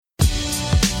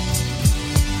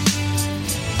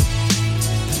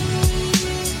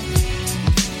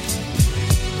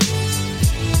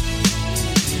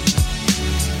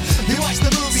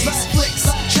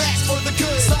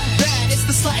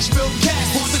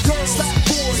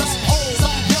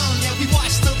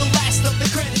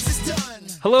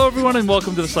Hello, everyone, and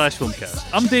welcome to the Slash Filmcast.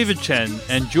 I'm David Chen,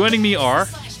 and joining me are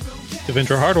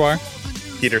Devendra Hardwar,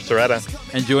 Peter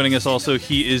Soretta, and joining us also,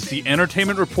 he is the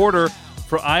entertainment reporter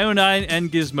for IO9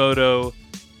 and Gizmodo,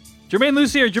 Jermaine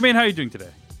Lucier. Jermaine, how are you doing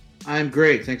today? I'm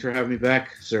great. Thanks for having me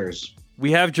back, sirs.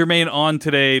 We have Jermaine on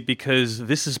today because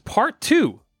this is part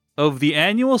 2 of the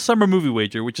annual Summer Movie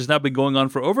Wager, which has now been going on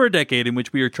for over a decade, in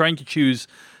which we are trying to choose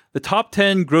the top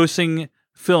 10 grossing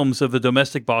films of the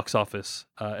domestic box office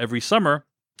every summer.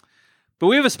 But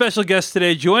we have a special guest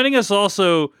today joining us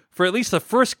also for at least the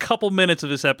first couple minutes of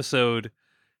this episode.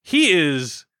 He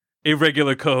is a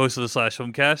regular co-host of the Slash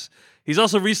Filmcast. He's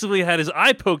also recently had his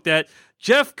eye poked at.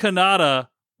 Jeff Cannata,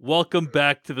 welcome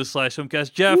back to the Slash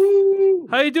Filmcast. Jeff, Woo!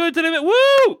 How you doing today, man?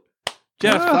 Woo!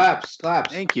 Jeff, Claps.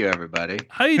 Thank you, everybody.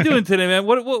 how you doing today, man?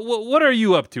 What are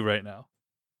you up to right now?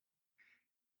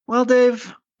 Well,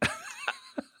 Dave,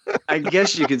 I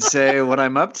guess you could say what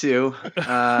I'm up to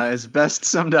is best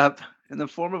summed up in the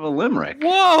form of a limerick.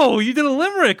 Whoa, you did a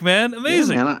limerick, man.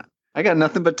 Amazing. Yeah, man, I got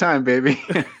nothing but time, baby.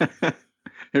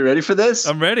 You ready for this?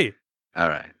 I'm ready. All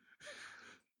right.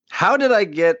 How did I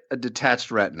get a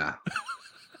detached retina?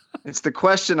 It's the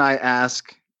question I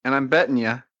ask, and I'm betting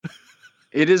you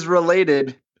it is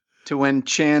related to when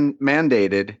Chan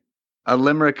mandated a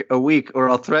limerick a week or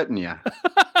I'll threaten you.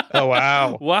 Oh,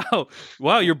 wow.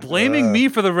 Wow, you're blaming me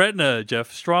for the retina,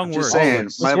 Jeff. Strong words. Just saying.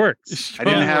 This works. Strong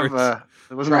I didn't have words.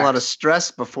 there wasn't a lot of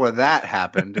stress before that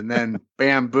happened, and then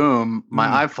bam, boom,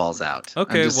 my eye falls out.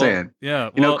 Okay, I'm just saying.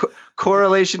 Yeah, You know,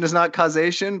 correlation is not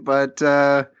causation, but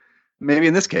maybe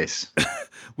in this case.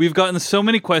 we've gotten so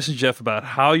many questions, Jeff, about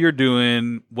how you're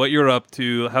doing, what you're up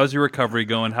to, how's your recovery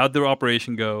going, how'd the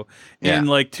operation go? In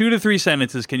like 2 to 3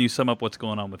 sentences, can you sum up what's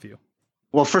going on with you?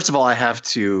 Well, first of all, I have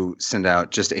to send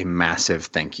out just a massive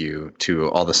thank you to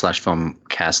all the Slash Film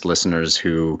Cast listeners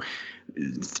who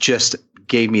just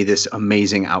gave me this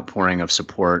amazing outpouring of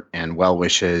support and well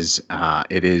wishes.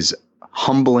 It is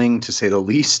humbling, to say the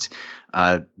least.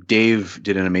 Dave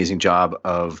did an amazing job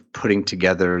of putting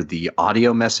together the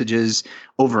audio messages,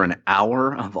 over an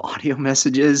hour of audio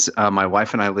messages. My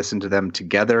wife and I listened to them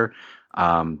together.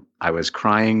 I was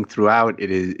crying throughout.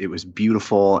 It was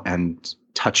beautiful and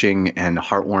touching and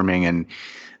heartwarming. And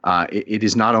it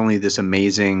is not only this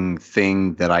amazing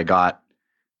thing that I got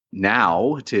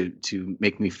now to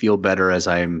make me feel better as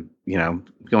I'm,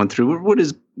 going through what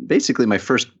is basically my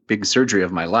first big surgery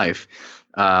of my life.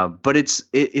 But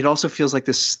it also feels like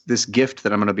this gift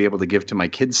that I'm going to be able to give to my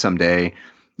kids someday.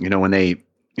 When they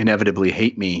inevitably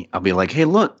hate me, I'll be like, hey,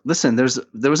 look, listen,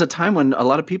 there was a time when a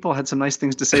lot of people had some nice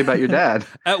things to say about your dad.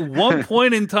 At one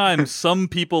point in time, some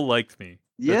people liked me.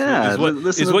 Yeah,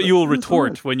 is what you will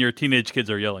retort when your teenage kids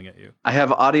are yelling at you. I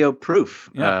have audio proof,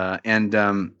 Yeah. and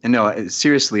no,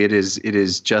 seriously, it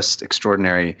is just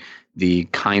extraordinary, the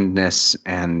kindness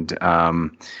and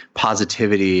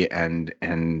positivity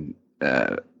and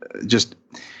just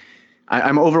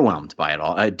I'm overwhelmed by it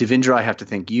all. Devendra, I have to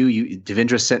thank you.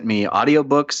 Devendra sent me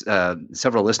audiobooks.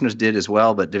 Several listeners did as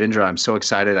well, but Devendra, I'm so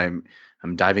excited.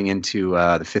 I'm diving into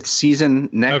the 5th season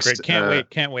next. Oh,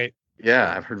 great. Can't wait.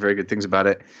 Yeah, I've heard very good things about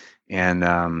it. And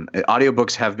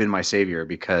audiobooks have been my savior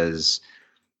because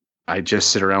I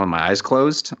just sit around with my eyes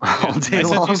closed all day I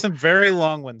long. sent you some very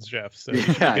long ones, Jeff. So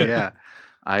Yeah.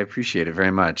 I appreciate it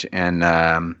very much.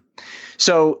 And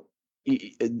so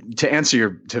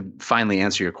to finally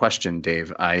answer your question,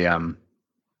 Dave,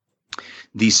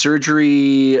 the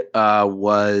surgery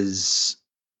was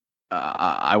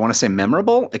I want to say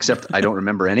memorable, except I don't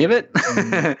remember any of it.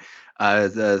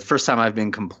 The first time I've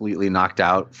been completely knocked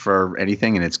out for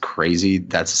anything, and it's crazy.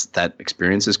 That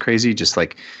experience is crazy. Just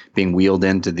like being wheeled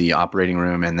into the operating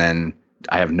room, and then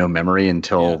I have no memory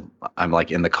until I'm like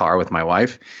in the car with my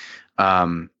wife.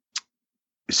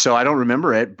 So I don't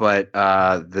remember it, but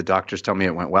the doctors tell me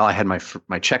it went well. I had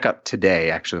my checkup today,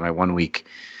 actually, my 1-week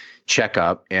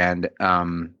checkup, and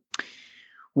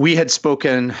we had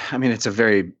spoken. I mean, it's a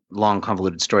very long,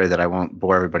 convoluted story that I won't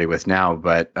bore everybody with now,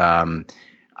 but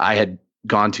I had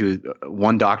gone to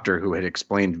one doctor who had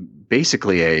explained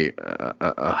basically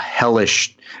a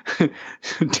hellish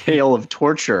tale of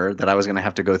torture that I was going to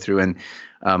have to go through. And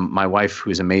my wife,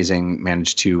 who's amazing,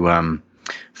 managed to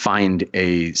find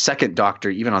a second doctor.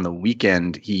 Even on the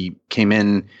weekend, he came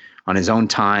in on his own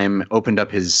time, opened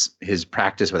up his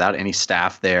practice without any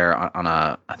staff there on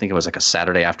I think it was like a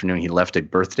Saturday afternoon. He left a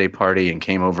birthday party and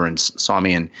came over and saw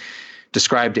me and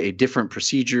described a different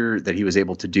procedure that he was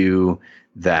able to do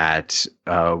that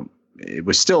it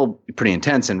was still pretty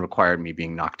intense and required me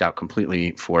being knocked out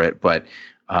completely for it. But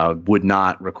would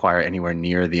not require anywhere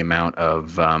near the amount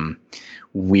of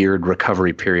weird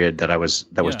recovery period that was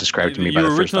described to me by the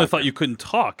first You originally doctor. thought you couldn't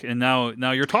talk, and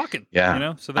now you're talking. Yeah. You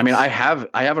know? So I mean, I have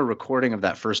a recording of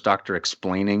that first doctor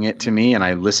explaining it to me, and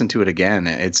I listened to it again.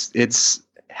 It's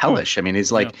hellish. I mean,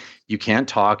 he's like, you can't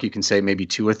talk. You can say maybe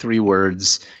 2 or 3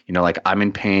 words, like I'm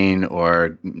in pain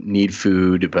or need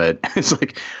food, but it's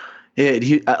like,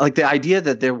 like the idea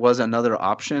that there was another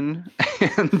option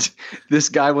and this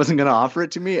guy wasn't going to offer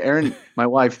it to me. Erin, my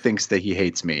wife, thinks that he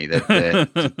hates me,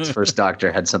 that his first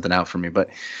doctor had something out for me. But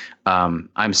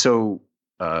I'm so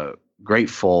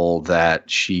grateful that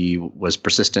she was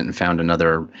persistent and found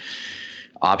another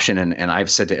option. And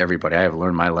I've said to everybody, I have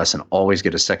learned my lesson, always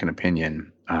get a second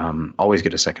opinion. Always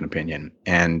get a second opinion.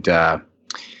 And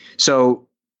so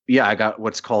yeah, I got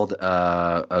what's called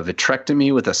a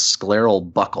vitrectomy with a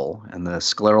scleral buckle. And the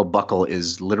scleral buckle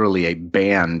is literally a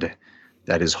band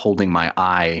that is holding my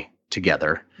eye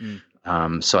together.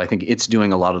 So I think it's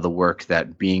doing a lot of the work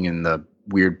that being in the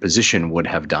weird position would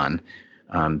have done.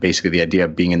 Basically, the idea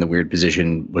of being in the weird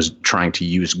position was trying to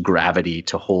use gravity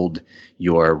to hold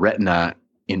your retina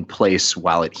in place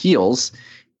while it heals.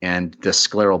 And the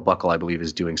scleral buckle, I believe,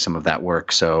 is doing some of that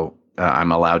work. So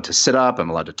I'm allowed to sit up. I'm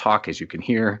allowed to talk, as you can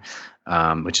hear,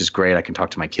 which is great. I can talk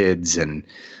to my kids, and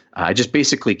I just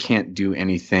basically can't do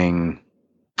anything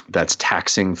that's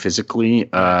taxing physically.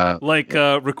 like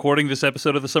recording this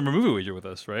episode of the Summer Movie Wager with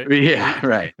us, right? Yeah,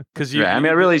 right. Because I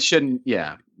mean, I really shouldn't.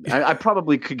 Yeah, I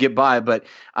probably could get by, but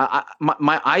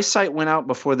my eyesight went out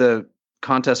before the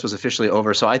contest was officially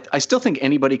over. So I still think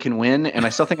anybody can win, and I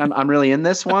still think I'm really in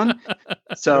this one.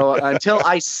 So until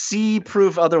I see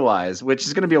proof otherwise, which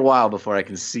is going to be a while before I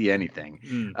can see anything,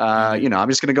 I'm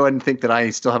just going to go ahead and think that I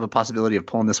still have a possibility of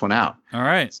pulling this one out. All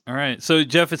right. So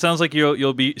Jeff, it sounds like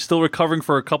you'll be still recovering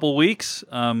for a couple weeks.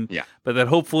 Yeah. But that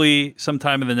hopefully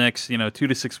sometime in the next 2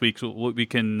 to 6 weeks we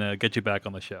can get you back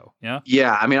on the show. Yeah.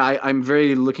 Yeah. I mean, I'm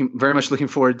very much looking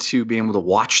forward to being able to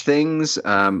watch things.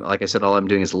 Like I said, all I'm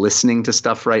doing is listening to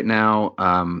stuff right now.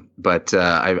 But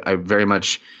I very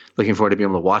much looking forward to being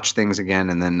able to watch things again.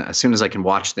 And then as soon as I can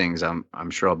watch things, I'm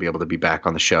sure I'll be able to be back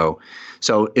on the show.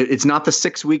 So it's not the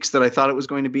 6 weeks that I thought it was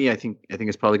going to be. I think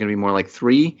it's probably going to be more like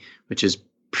 3, which is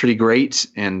pretty great.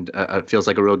 And it feels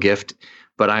like a real gift,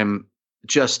 but I'm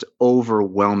just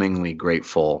overwhelmingly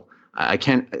grateful.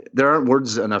 There aren't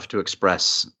words enough to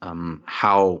express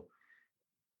how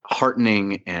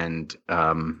heartening and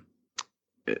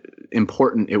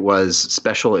important it was,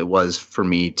 special it was for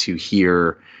me to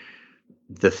hear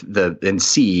and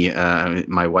see.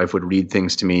 My wife would read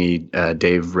things to me.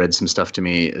 Dave read some stuff to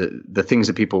me. The things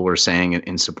that people were saying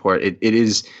in support.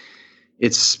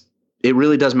 It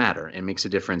really does matter. It makes a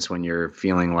difference when you're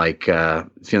feeling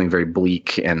very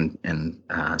bleak and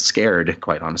scared,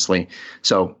 quite honestly.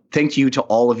 So thank you to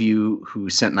all of you who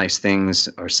sent nice things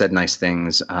or said nice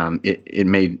things. It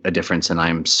made a difference, and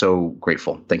I'm so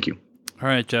grateful. Thank you. All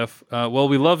right, Jeff. Well,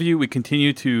 we love you. We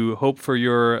continue to hope for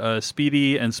your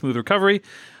speedy and smooth recovery.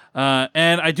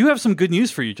 And I do have some good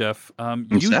news for you, Jeff.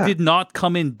 You did not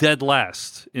come in dead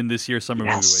last in this year's Summer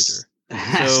Movie Wager.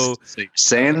 So you're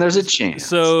saying there's a chance.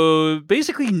 So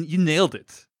basically, you nailed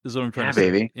it. Is what I'm trying to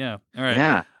say. Baby. Yeah. All right.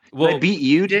 Yeah. Well, Did I beat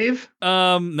you, Dave?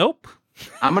 Nope.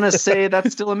 I'm gonna say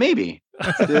that's still a maybe.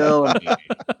 Still a maybe.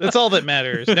 That's all that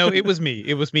matters. No, it was me.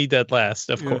 It was me dead last,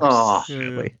 of course. Oh,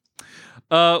 really?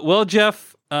 Well,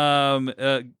 Jeff,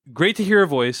 great to hear your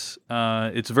voice.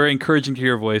 It's very encouraging to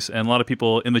hear your voice, and a lot of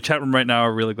people in the chat room right now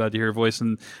are really glad to hear your voice.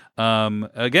 And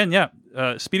again,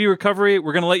 speedy recovery.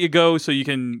 We're gonna let you go so you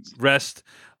can rest.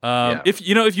 If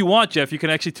you want, Jeff, you can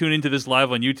actually tune into this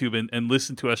live on YouTube and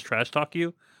listen to us trash talk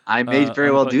you. I may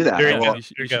very well do that. You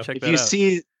should check that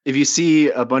out. If you see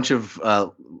a bunch of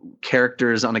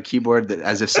characters on a keyboard that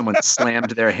as if someone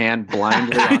slammed their hand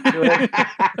blindly onto it,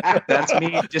 that's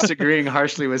me disagreeing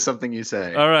harshly with something you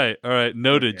say. All right.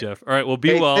 Noted, okay. Jeff. All right. Well,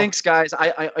 be well. Thanks, guys.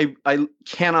 I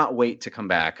cannot wait to come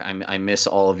back. I miss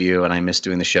all of you, and I miss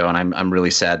doing the show, and I'm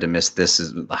really sad to miss this.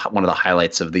 Is one of the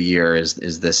highlights of the year is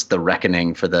this the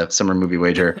reckoning for the Summer Movie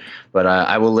Wager. But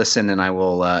I will listen, and I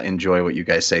will enjoy what you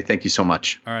guys say. Thank you so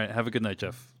much. All right. Have a good night,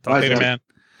 Jeff. Bye, man.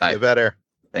 Bye. Get better.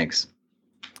 Thanks.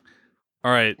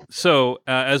 All right. So,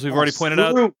 as we've already pointed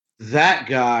out, that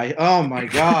guy. Oh my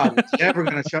God! It's never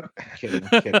gonna shut. Kidding.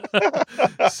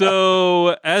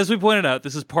 So, as we pointed out,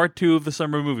 this is part 2 of the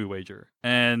Summer Movie Wager,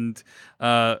 and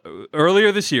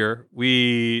earlier this year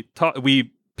we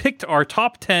picked our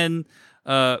top 10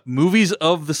 movies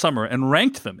of the summer and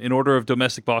ranked them in order of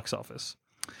domestic box office.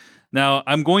 Now,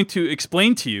 I'm going to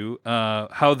explain to you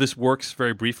how this works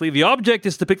very briefly. The object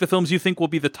is to pick the films you think will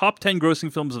be the top 10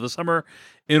 grossing films of the summer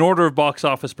in order of box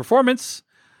office performance.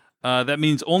 That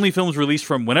means only films released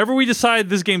from whenever we decide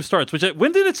this game starts.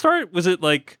 When did it start? Was it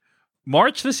like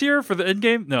March this year for the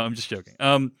Endgame? No, I'm just joking.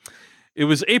 It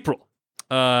was April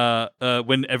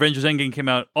when Avengers Endgame came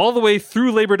out, all the way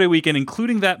through Labor Day weekend,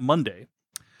 including that Monday.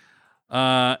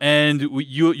 And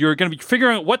you're going to be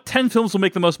figuring out what 10 films will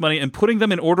make the most money and putting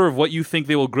them in order of what you think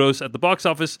they will gross at the box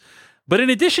office. But in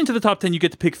addition to the top 10, you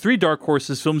get to pick 3 dark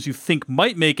horses, films you think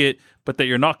might make it, but that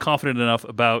you're not confident enough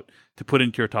about to put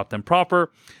into your top 10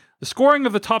 proper. The scoring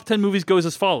of the top 10 movies goes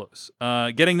as follows.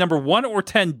 Getting number 1 or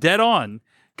 10 dead on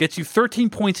gets you 13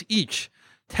 points each.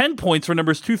 10 points for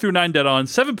numbers 2 through 9 dead on.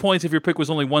 7 points if your pick was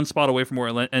only 1 spot away from where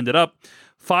it ended up.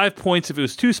 5 points if it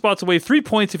was 2 spots away. 3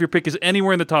 points if your pick is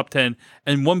anywhere in the top 10.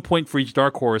 And 1 point for each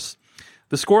dark horse.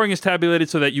 The scoring is tabulated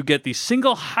so that you get the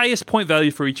single highest point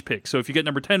value for each pick. So if you get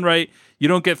number 10 right, you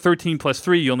don't get 13 plus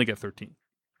 3, you only get 13.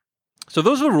 So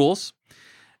those are the rules.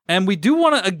 And we do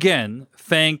want to, again,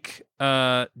 thank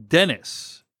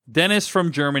Dennis. Dennis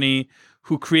from Germany,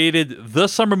 who created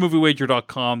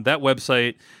thesummermoviewager.com, that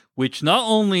website, which not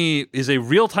only is a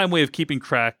real-time way of keeping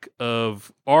track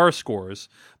of our scores,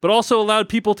 but also allowed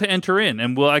people to enter in.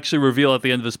 And we'll actually reveal at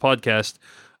the end of this podcast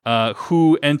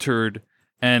who entered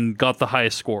and got the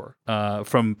highest score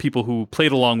from people who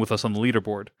played along with us on the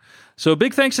leaderboard. So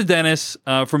big thanks to Dennis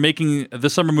for making the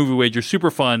Summer Movie Wager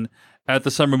super fun at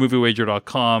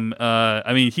thesummermoviewager.com.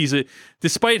 I mean,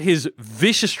 despite his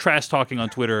vicious trash talking on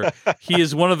Twitter, he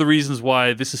is one of the reasons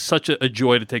why this is such a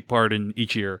joy to take part in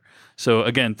each year. So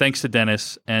again, thanks to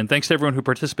Dennis, and thanks to everyone who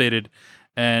participated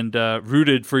and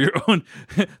rooted for your own.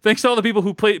 Thanks to all the people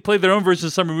who played their own version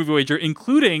of Summer Movie Wager,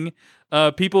 including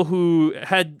people who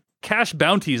had cash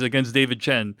bounties against David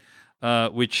Chen,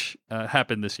 which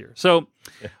happened this year. So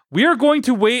we are going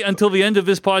to wait until the end of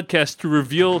this podcast to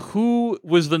reveal who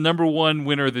was the number 1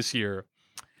 winner this year.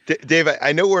 Dave,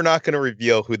 I know we're not going to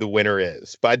reveal who the winner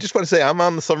is, but I just want to say I'm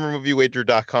on the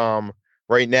summermoviewager.com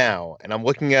right now, and I'm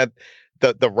looking at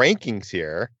the rankings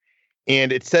here,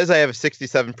 and it says I have a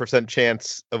 67%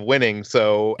 chance of winning.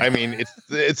 So I mean,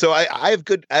 I have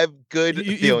good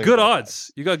you good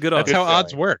odds. You got good odds. That's how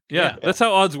odds work. Yeah, that's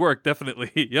how odds work.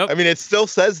 Definitely. Yep. I mean, it still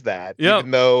says that, even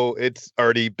though it's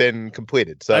already been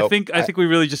completed. So I think we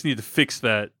really just need to fix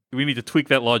that. We need to tweak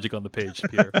that logic on the page,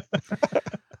 Peter.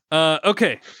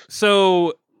 Okay,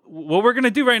 so what we're gonna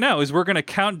do right now is we're gonna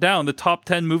count down the top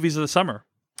 10 movies of the summer,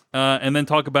 and then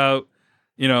talk about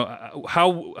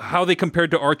how they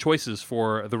compared to our choices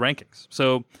for the rankings.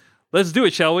 So let's do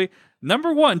it, shall we?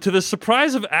 Number 1, to the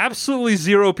surprise of absolutely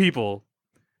 0 people,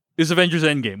 is Avengers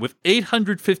Endgame with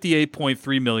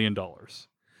 $858.3 million.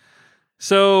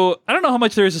 So I don't know how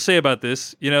much there is to say about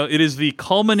this. It is the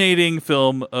culminating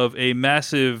film of a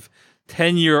massive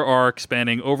 10-year arc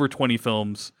spanning over 20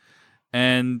 films.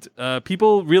 And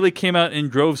people really came out in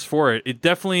droves for it. It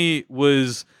definitely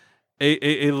was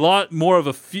a lot more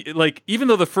of even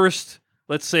though the first,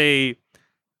 let's say,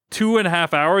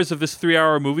 2.5 hours of this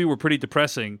 3-hour movie were pretty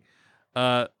depressing,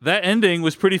 that ending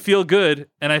was pretty feel good,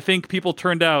 and I think people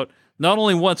turned out not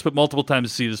only once but multiple times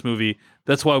to see this movie.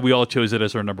 That's why we all chose it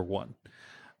as our number 1.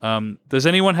 Does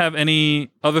anyone have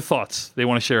any other thoughts they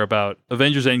want to share about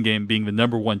Avengers Endgame being the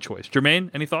number 1 choice?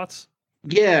 Jermaine, any thoughts?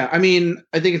 Yeah, I mean,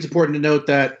 I think it's important to note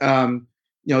that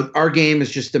our game is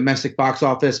just domestic box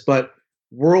office, but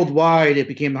worldwide, it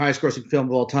became the highest grossing film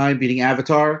of all time, beating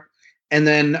Avatar. And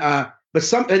then, but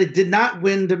it did not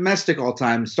win domestic all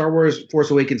time. Star Wars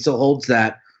Force Awakens still holds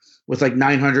that with like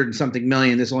 900 and something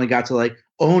million. This only got to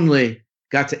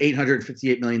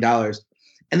 $858 million.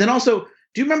 And then also,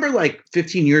 do you remember like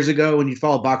 15 years ago when you'd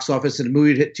follow box office and a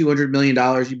movie would hit $200 million,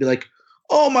 you'd be like,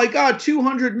 oh my God,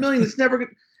 200 million. It's never good.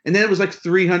 And then it was like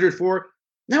 304.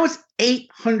 Now it's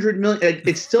 800 million.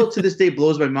 It still to this day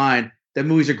blows my mind that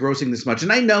movies are grossing this much.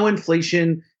 And I know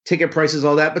inflation, ticket prices,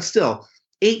 all that, but still,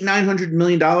 $900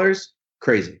 million,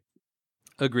 crazy.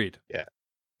 Agreed. Yeah.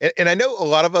 And I know a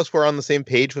lot of us were on the same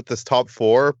page with this top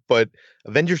 4, but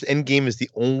Avengers Endgame is the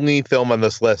only film on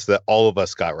this list that all of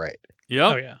us got right.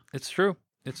 Yep. Oh, yeah. It's true.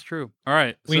 It's true. All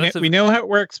right. So we know how it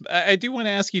works. I do want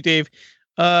to ask you, Dave,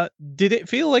 did it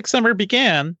feel like summer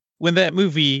began when that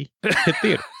movie hit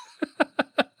theater?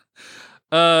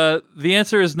 The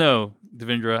answer is no,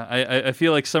 Devindra. I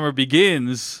feel like summer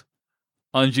begins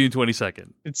on June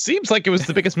 22nd. It seems like it was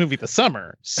the biggest movie of the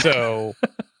summer, so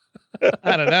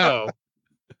I don't know.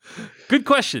 Good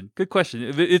question.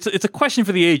 It's a question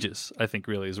for the ages, I think,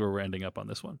 really, is where we're ending up on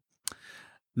this one.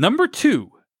 Number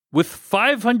 2, with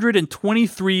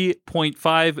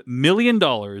 $523.5 million,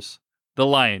 The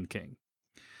Lion King.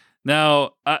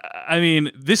 Now, I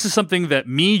mean, this is something that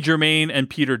me, Jermaine, and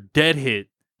Peter dead hit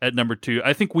at number 2.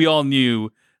 I think we all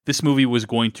knew this movie was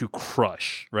going to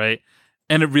crush, right?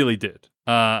 And it really did.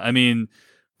 I mean,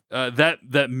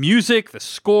 that music, the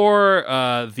score,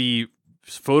 the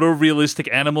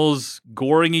photorealistic animals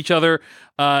goring each other.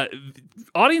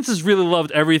 Audiences really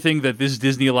loved everything that this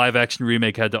Disney live action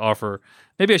remake had to offer.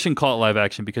 Maybe I shouldn't call it live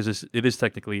action because it is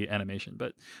technically animation,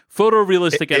 but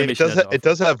photorealistic animation. It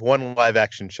does have one live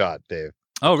action shot, Dave.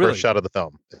 Oh, really? First shot of the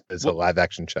film is a live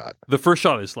action shot. The first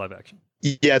shot is live action.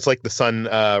 Yeah, it's like the sun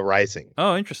rising.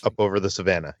 Oh, interesting. Up over the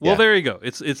savannah. Well, yeah. there you go.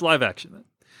 It's live action then.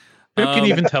 Who can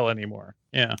even tell anymore?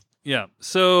 Yeah. Yeah.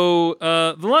 So,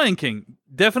 The Lion King,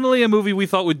 definitely a movie we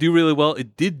thought would do really well.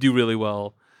 It did do really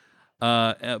well.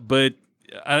 But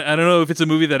I don't know if it's a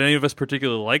movie that any of us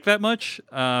particularly like that much.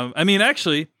 I mean,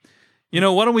 actually, why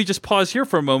don't we just pause here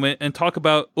for a moment and talk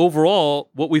about overall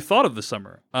what we thought of the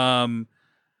summer?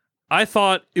 I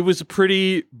thought it was a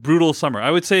pretty brutal summer.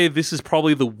 I would say this is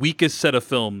probably the weakest set of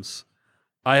films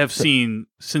I have seen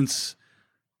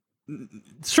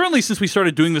certainly since we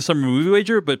started doing the Summer Movie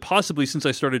Wager, but possibly since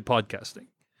I started podcasting.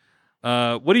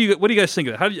 What do you guys think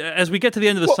of that? As we get to the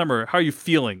end of the summer, how are you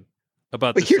feeling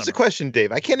about this? But here's summer? the question,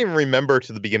 Dave. I can't even remember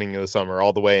to the beginning of the summer,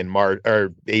 all the way in March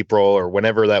or April or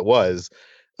whenever that was.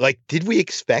 Like, did we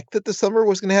expect that the summer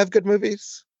was going to have good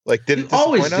movies? Like, did it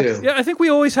always disappoint us? do. Yeah, I think we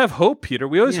always have hope, Peter.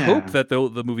 We always hope that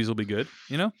the movies will be good.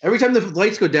 Every time the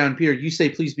lights go down, Peter, you say,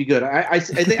 "Please be good." I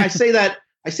think I say that.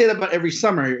 I say that about every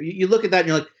summer. You look at that and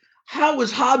you're like, how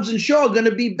is Hobbs and Shaw going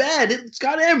to be bad? It's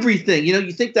got everything.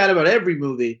 You think that about every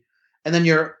movie, and then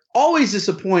you're always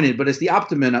disappointed. But it's the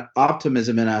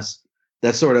optimism in us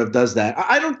that sort of does that.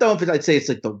 I don't know if I'd say it's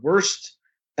like the worst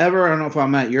ever. I don't know if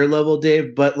I'm at your level,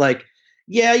 Dave, but like,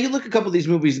 yeah, you look at a couple of these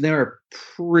movies and they're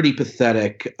pretty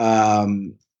pathetic.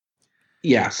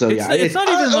 Yeah. So yeah, it's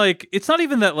not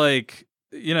even that like,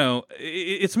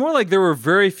 it's more like there were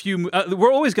very few.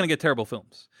 We're always going to get terrible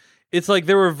films. It's like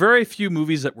there were very few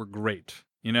movies that were great.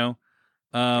 Yeah,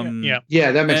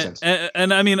 that makes sense.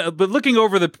 And I mean, but looking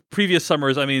over the previous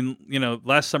summers, I mean,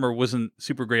 last summer wasn't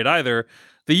super great either.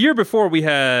 The year before, we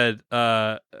had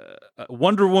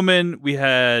Wonder Woman, we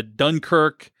had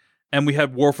Dunkirk, and we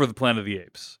had War for the Planet of the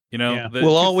Apes.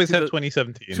 We'll always have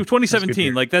 2017. So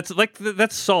 2017,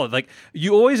 that's solid. Like,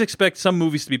 you always expect some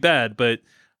movies to be bad, but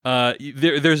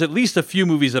there's at least a few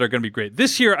movies that are going to be great.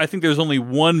 This year, I think there's only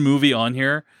one movie on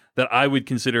here that I would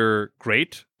consider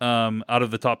great out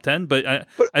of the top 10. But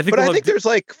I think there's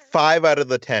like 5 out of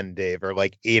the 10, Dave, or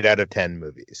like 8 out of 10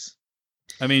 movies.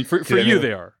 I mean, for you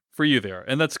they are. For you they are,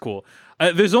 and that's cool.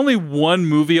 There's only one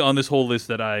movie on this whole list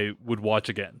that I would watch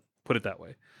again. Put it that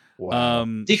way. Wow.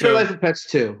 Secret Life of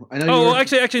Pets 2. I know.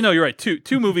 Actually, no, you're right.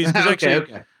 Two movies.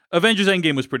 Okay. Avengers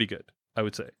Endgame was pretty good, I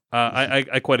would say.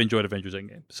 I quite enjoyed Avengers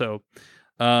Endgame. So,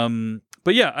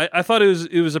 but yeah, I thought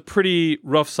it was a pretty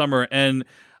rough summer, and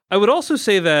I would also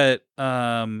say that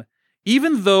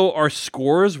even though our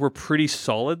scores were pretty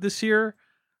solid this year,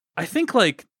 I think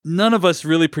like none of us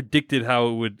really predicted how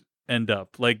it would end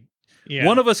up. Like,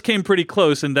 one of us came pretty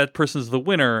close, and that person's the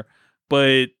winner.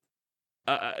 But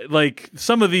like,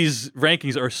 some of these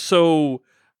rankings are so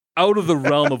out of the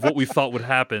realm of what we thought would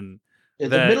happen. Yeah,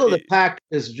 the middle of the pack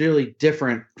is really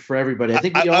different for everybody. I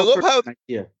think we all love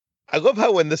I love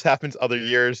how when this happens other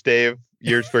years, Dave,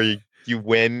 years where you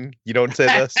win, you don't say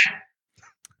this.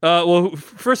 Well,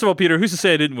 first of all, Peter, who's to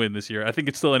say I didn't win this year? I think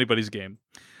it's still anybody's game.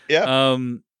 Yeah.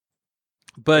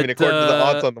 But I mean, according to the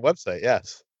odds on the website,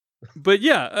 yes. But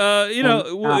yeah,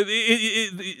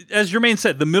 as Jermaine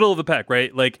said, the middle of the pack,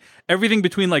 right? Like, everything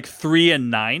between like 3 and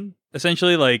 9,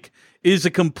 essentially, like, is a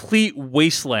complete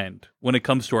wasteland when it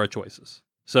comes to our choices.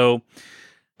 So,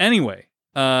 anyway,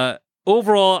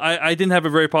 overall, I didn't have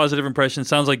a very positive impression.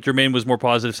 Sounds like Jermaine was more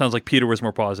positive. Sounds like Peter was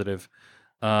more positive.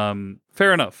 Fair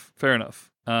enough.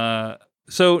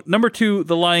 So, number 2,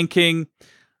 The Lion King,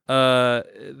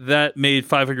 that made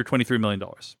 $523 million.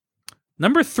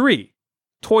 Number 3,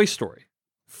 Toy Story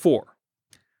 4,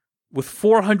 with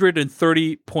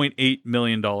 $430.8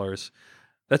 million.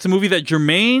 That's a movie that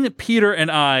Jermaine, Peter,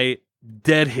 and I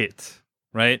dead hit,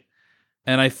 right?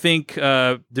 And I think,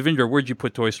 Devindra, where'd you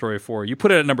put Toy Story 4? You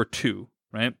put it at number 2,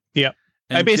 right? Yeah.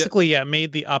 And I basically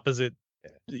made the opposite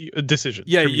decision.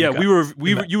 Yeah.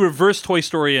 You reversed Toy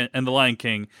Story and The Lion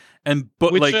King,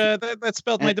 that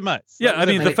spelled my demise. Yeah, I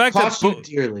mean, the fact that cost you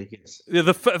dearly. Yes.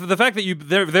 the fact that you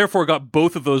therefore got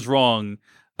both of those wrong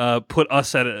put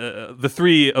us at the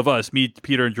three of us, me,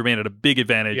 Peter, and Jermaine, at a big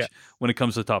advantage when it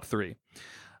comes to the top 3.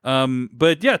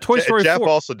 But yeah, Toy Story 4. Jeff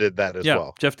also did that as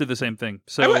well. Jeff did the same thing.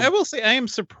 So I will say I am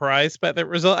surprised by that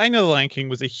result. I know The Lion King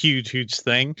was a huge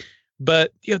thing,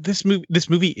 but this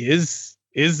movie is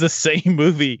is the same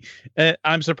movie.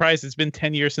 I'm surprised it's been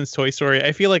 10 years since Toy Story.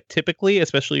 I feel like typically,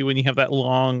 especially when you have that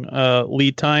long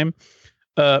lead time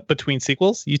between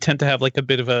sequels, you tend to have like a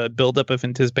bit of a buildup of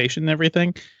anticipation and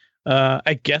everything.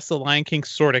 I guess The Lion King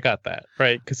sort of got that,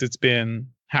 right? Because it's been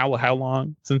how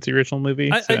long since the original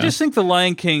movie? I just think The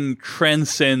Lion King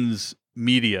transcends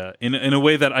media in a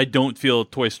way that I don't feel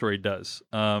Toy Story does.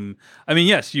 I mean,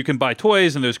 yes, you can buy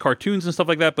toys and there's cartoons and stuff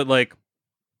like that, but like,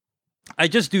 I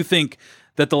just do think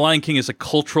that The Lion King is a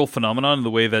cultural phenomenon in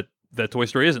the way that Toy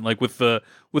Story isn't. Like with the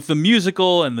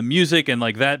musical and the music and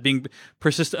like that being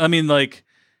persistent. I mean, like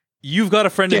You've Got a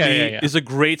Friend in Me is a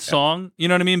great song. You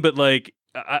know what I mean? But like,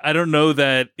 I don't know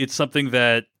that it's something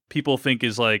that people think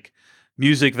is like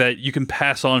music that you can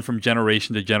pass on from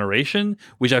generation to generation,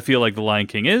 which I feel like The Lion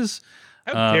King is.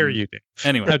 How dare you, Dave?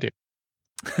 Anyway. How dare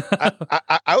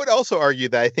I would also argue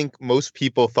that I think most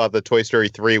people thought that Toy Story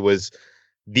 3 was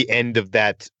the end of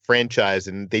that franchise,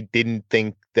 and they didn't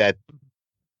think that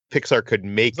Pixar could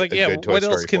make like, a good Toy Story 4.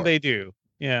 What else can they do?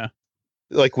 Yeah.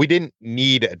 Like, we didn't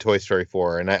need a Toy Story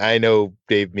 4, and I know,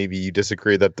 Dave, maybe you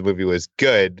disagree that the movie was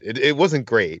good. It wasn't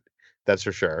great, that's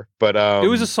for sure. But it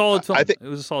was a solid film. It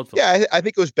was a solid film. Yeah, I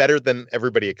think it was better than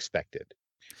everybody expected.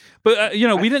 But, we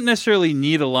didn't necessarily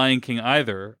need a Lion King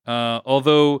either,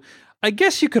 although I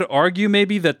guess you could argue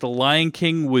maybe that The Lion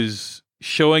King was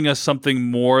showing us something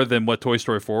more than what Toy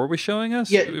Story 4 was showing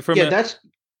us. I'm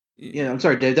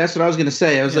sorry, Dave. That's what I was going to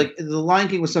say. I was like, The Lion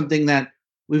King was something that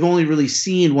we've only really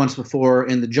seen once before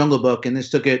in the Jungle Book, and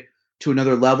this took it to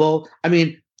another level. I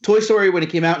mean, Toy Story, when it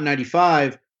came out in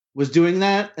 95, was doing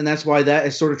that, and that's why that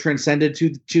is sort of transcended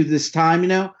to this time,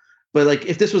 But like,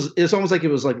 if this was, it's almost like it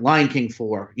was like Lion King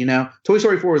 4, Toy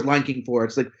Story 4 is Lion King 4.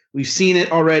 It's like, we've seen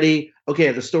it already.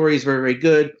 Okay, the story is very, very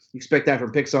good. You expect that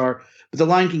from Pixar. But The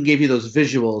Lion King gave you those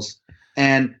visuals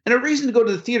and a reason to go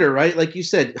to the theater, right? Like you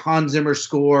said, Hans Zimmer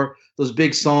score, those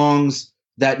big songs,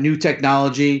 that new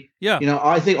technology. Yeah.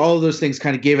 I think all of those things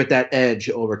kind of gave it that edge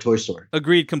over Toy Story.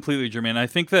 Agreed completely, Jermaine. I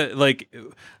think that, like,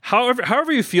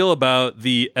 however you feel about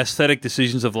the aesthetic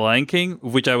decisions of The Lion King,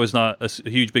 which I was not a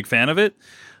huge big fan of it,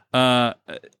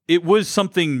 it was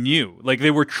something new. Like,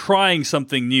 they were trying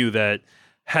something new that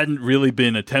hadn't really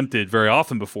been attempted very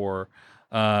often before.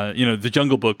 The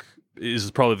Jungle Book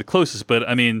is probably the closest, but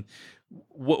I mean,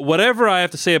 whatever I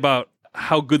have to say about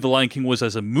how good The Lion King was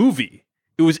as a movie,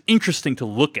 it was interesting to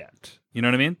look at. You know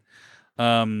what I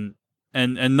mean?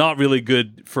 And not really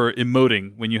good for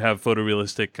emoting when you have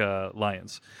photorealistic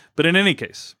lions. But in any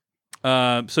case,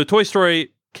 so Toy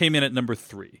Story came in at number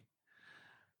 3.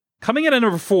 Coming in at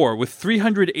number 4 with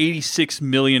 $386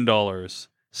 million,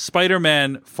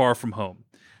 Spider-Man: Far From Home.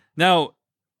 Now,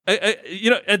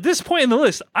 at this point in the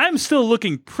list, I'm still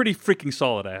looking pretty freaking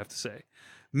solid, I have to say.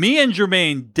 Me and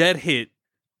Jermaine dead hit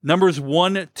numbers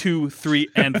 1, 2, 3,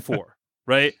 and 4,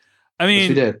 right? I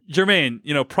mean, yes,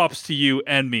 Jermaine, props to you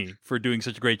and me for doing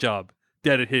such a great job.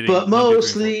 Dead at hitting. But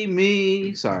mostly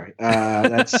me. Sorry.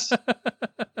 That's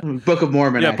Book of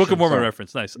Mormon. Yeah, Book of Mormon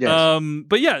reference. Nice. Yes.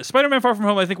 But yeah, Spider-Man: Far From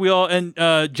Home, I think we all, and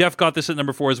Jeff got this at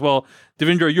number 4 as well.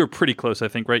 Devindra, you were pretty close, I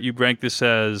think, right? You ranked this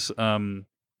as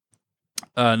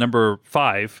number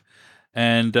 5.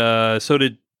 And so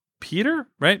did Peter,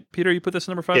 right? Peter, you put this at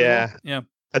number 5? Yeah. Yeah.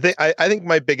 I think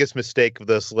my biggest mistake of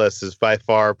this list is by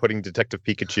far putting Detective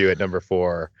Pikachu at number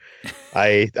 4.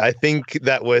 I think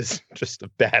that was just a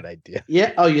bad idea.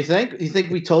 Yeah. Oh, you think? You think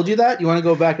we told you that? You want to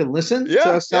go back and listen to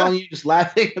us telling you, just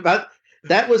laughing about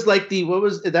that? Was like the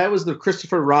the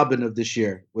Christopher Robin of this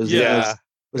year. No,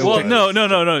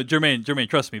 Jermaine,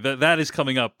 trust me. That is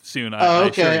coming up soon.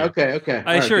 Okay.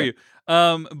 I assure you.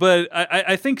 But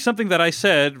I think something that I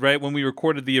said, right, when we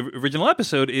recorded the original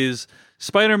episode is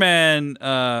Spider-Man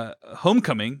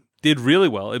Homecoming did really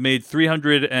well. It made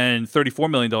 $334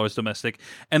 million domestic.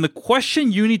 And the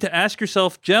question you need to ask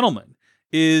yourself, gentlemen,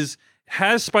 is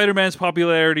has Spider-Man's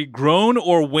popularity grown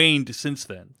or waned since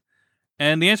then?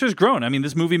 And the answer is grown. I mean,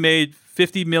 this movie made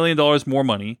 $50 million more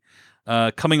money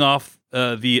coming off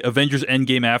the Avengers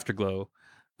Endgame afterglow.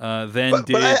 But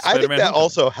I think that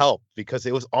also helped because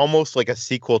it was almost like a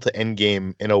sequel to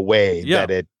Endgame in a way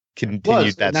that it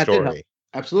continued that story.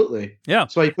 Absolutely. Yeah.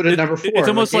 So you put it at number 4. It's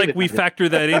almost like we factor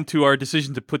that into our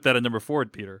decision to put that at number 4,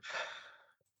 Peter.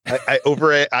 I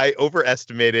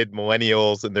overestimated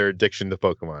millennials and their addiction to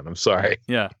Pokemon. I'm sorry.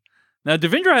 Yeah. Now,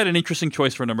 Devindra had an interesting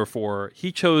choice for number 4.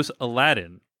 He chose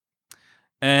Aladdin.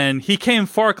 And he came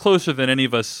far closer than any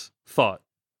of us thought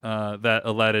that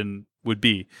Aladdin would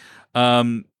be.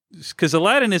 Because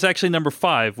Aladdin is actually number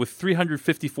 5 with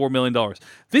 $354 million.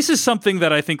 This is something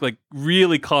that I think like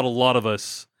really caught a lot of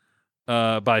us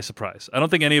by surprise. I don't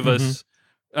think any of us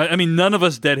I mean, none of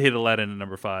us dead hit Aladdin at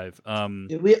number 5.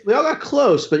 We all got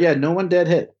close, but yeah, no one dead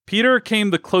hit. Peter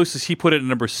came the closest. He put it at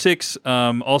number 6.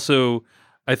 Also,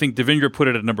 I think Devendra put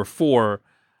it at number 4.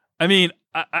 I mean,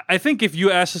 I think if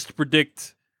you asked us to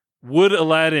predict, would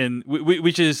Aladdin,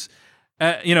 which is,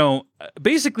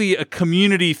 basically a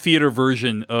community theater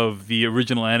version of the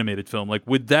original animated film, like,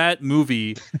 would that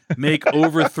movie make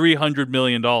over $300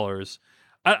 million?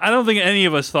 I don't think any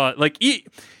of us thought, like,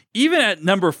 even at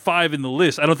number 5 in the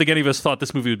list, I don't think any of us thought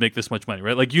this movie would make this much money,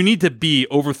 right? Like, you need to be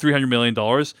over $300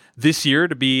 million this year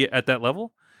to be at that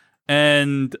level.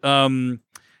 And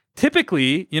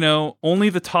typically, only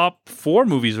the top 4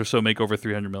 movies or so make over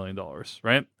 $300 million,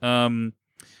 right? And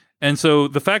so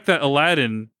the fact that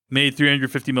Aladdin made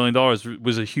 $350 million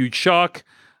was a huge shock.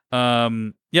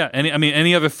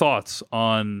 Any other thoughts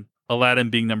on Aladdin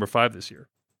being number 5 this year?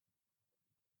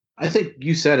 I think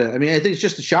you said it. I mean, I think it's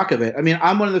just the shock of it. I mean,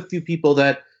 I'm one of the few people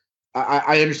that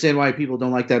I understand why people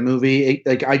don't like that movie.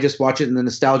 Like, I just watch it in the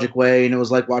nostalgic way, and it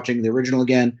was like watching the original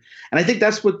again. And I think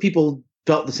that's what people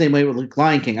felt the same way with like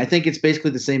Lion King. I think it's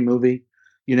basically the same movie.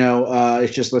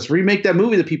 It's just, let's remake that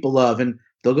movie that people love, and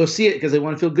they'll go see it because they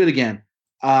want to feel good again.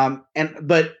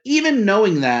 But even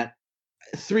knowing that,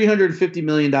 $350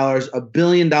 million, $1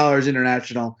 billion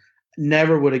international,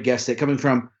 never would have guessed it coming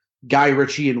from Guy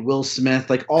Ritchie and Will Smith,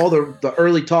 like all the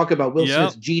early talk about Will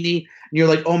Smith's Genie, and you're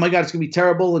like, oh my God, it's gonna be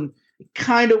terrible, and it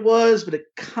kind of was, but it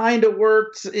kind of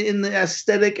worked in the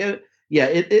aesthetic.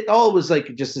 It all was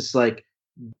like just this like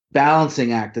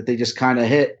balancing act that they just kind of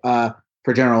hit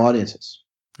for general audiences.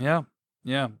 Yeah.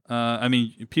 I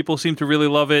mean, people seem to really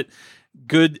love it.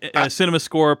 Good cinema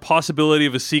score, possibility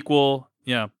of a sequel.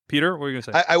 Yeah, Peter, what are you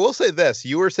gonna say? I will say this: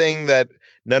 you were saying that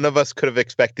none of us could have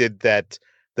expected that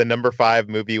the number 5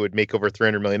 movie would make over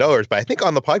 $300 million. But I think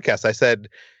on the podcast, I said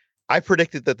I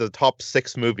predicted that the top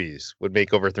 6 movies would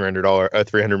make over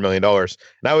 $300 million. And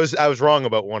I was wrong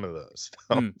about one of those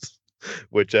films,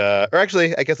 which, or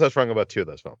actually, I guess I was wrong about 2 of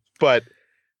those films. But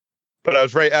I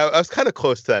was right. I was kind of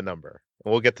close to that number.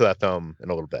 And we'll get to that film in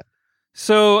a little bit.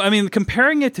 So, I mean,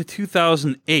 comparing it to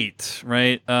 2008,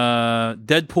 right?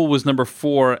 Deadpool was number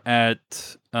 4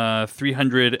 at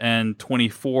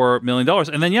 $324 million.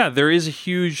 And then, there is a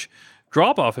huge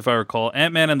drop-off, if I recall.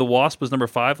 Ant-Man and the Wasp was number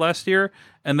 5 last year,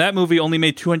 and that movie only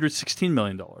made $216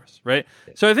 million, right?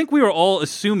 So I think we were all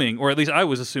assuming, or at least I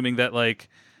was assuming, that, like,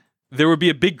 there would be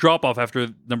a big drop-off after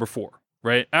number 4,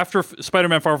 right? After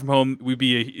Spider-Man Far From Home,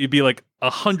 it'd be like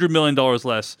 $100 million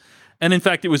less. And in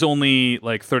fact, it was only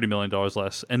like $30 million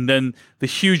less. And then the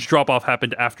huge drop-off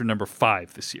happened after number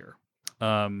 5 this year.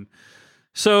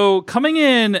 So coming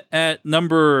in at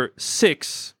number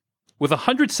 6 with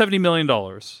 $170 million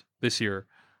this year,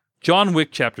 John Wick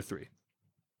Chapter 3.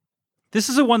 This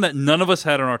is the one that none of us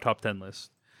had on our top 10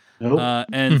 list. Nope.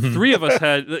 And 3 of us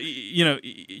had,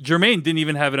 Jermaine didn't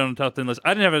even have it on the top 10 list.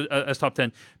 I didn't have it as top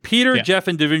 10. Peter, Jeff,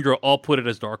 and Devendra all put it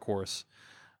as Dark Horse.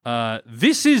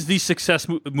 This is the success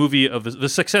movie of the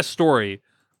success story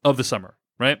of the summer,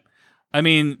 right? I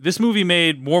mean, this movie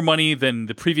made more money than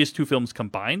the previous 2 films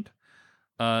combined.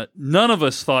 None of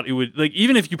us thought it would, like,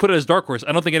 even if you put it as Dark Horse,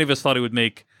 I don't think any of us thought it would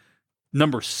make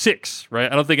number 6,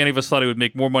 right? I don't think any of us thought it would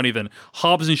make more money than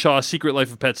Hobbs and Shaw, Secret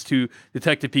Life of Pets 2,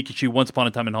 Detective Pikachu, Once Upon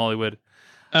a Time in Hollywood.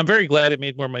 I'm very glad it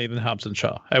made more money than Hobbs and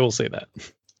Shaw. I will say that.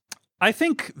 I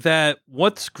think that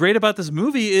what's great about this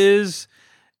movie is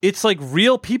it's like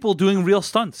real people doing real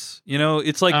stunts.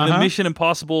 It's like the Mission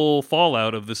Impossible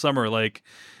fallout of the summer. Like,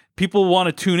 people want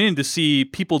to tune in to see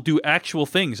people do actual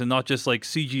things and not just like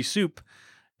CG soup.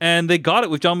 And they got it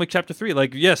with John Wick Chapter 3.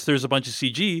 Like, yes, there's a bunch of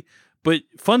CG, but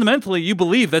fundamentally, you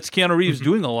believe that's Keanu Reeves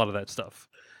doing a lot of that stuff.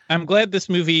 I'm glad this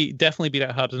movie definitely beat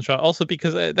out Hobbs and Shaw. Also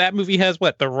because that movie has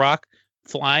The Rock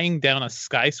flying down a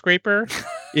skyscraper,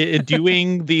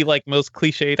 doing the like most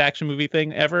cliched action movie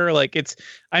thing ever. Like,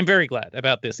 I'm very glad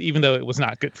about this, even though it was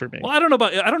not good for me. Well, I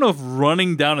don't know if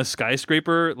running down a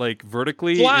skyscraper like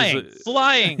vertically,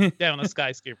 flying down a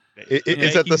skyscraper.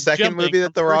 Is that the second movie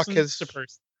that The Rock has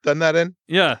done that in?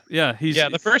 Yeah.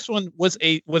 The first one was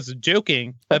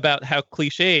joking about how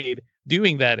cliched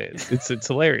doing that is. It's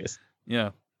hilarious.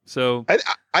 Yeah. So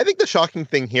I think the shocking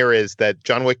thing here is that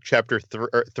John Wick Chapter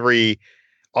 3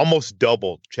 almost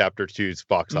doubled Chapter 2's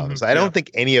box office. I don't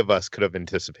think any of us could have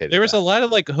anticipated. There was a lot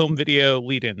of like home video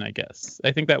lead-in, I guess.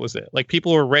 I think that was it. Like,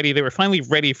 people were ready. They were finally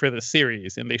ready for the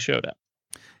series, and they showed up.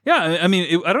 Yeah, I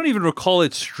mean, I don't even recall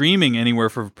it streaming anywhere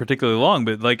for particularly long,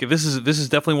 but like this is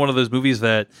definitely one of those movies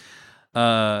that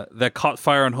caught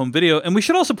fire on home video. And we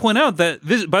should also point out that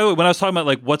this, by the way, when I was talking about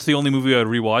like what's the only movie I'd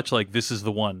rewatch, like this is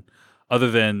the one, other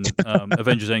than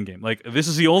Avengers Endgame. Like, this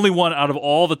is the only one out of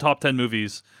all the top 10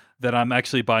 movies that I'm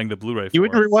actually buying the Blu-ray for. You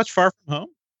wouldn't rewatch Far From Home?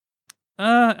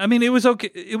 I mean, it was okay.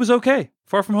 It was okay.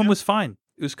 Far From Home was fine.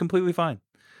 It was completely fine.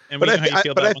 And But we know how you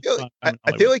feel about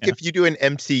I feel like if you do an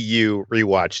MCU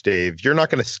rewatch, Dave, you're not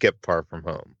going to skip Far From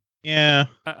Home. Yeah.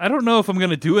 I don't know if I'm going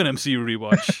to do an MCU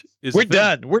rewatch. We're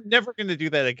done. We're never going to do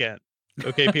that again.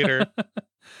 Okay, Peter.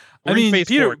 I mean,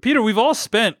 Peter, we've all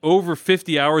spent over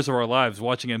 50 hours of our lives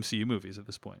watching MCU movies at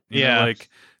this point. You know, like,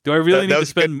 do I really need to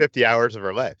spend 50 hours of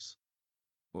our lives?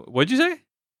 What'd you say?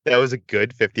 That was a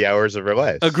good 50 hours of our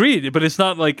lives. Agreed, but it's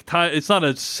not like time. It's not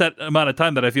a set amount of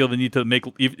time that I feel the need to make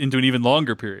into an even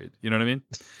longer period. You know what I mean?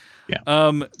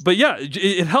 Yeah. But yeah,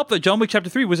 it helped that John Wick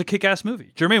Chapter 3 was a kick-ass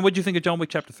movie. Jermaine, what do you think of John Wick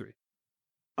Chapter 3?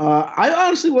 I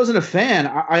honestly wasn't a fan.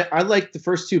 I liked the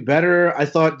first two better. I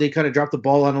thought they kind of dropped the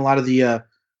ball on a lot of the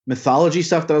mythology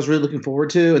stuff that I was really looking forward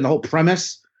to, and the whole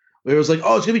premise where it was like,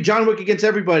 oh, it's gonna be John Wick against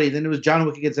everybody. Then it was John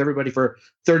Wick against everybody for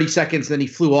 30 seconds. Then he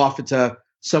flew off into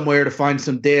somewhere to find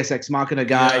some Deus Ex Machina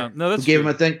guy who gave him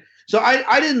a thing. So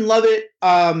I didn't love it.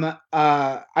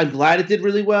 I'm glad it did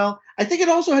really well. I think it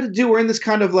also had to do, we're in this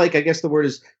kind of like, I guess the word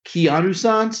is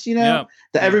Keanu-sance, you know,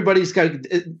 that everybody's got,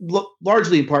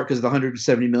 largely in part because of the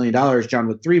 $170 million John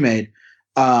Wick 3 made.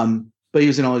 But he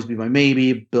was going to always be my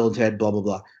maybe, Bill and Ted, blah, blah,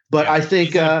 blah. But I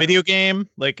think video game,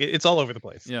 like it's all over the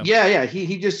place. Yeah.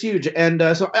 He just huge. And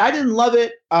so I didn't love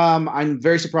it. I'm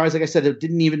very surprised. Like I said, it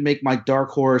didn't even make my dark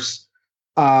horse.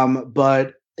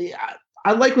 But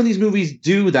I like when these movies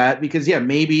do that because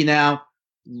maybe now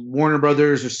Warner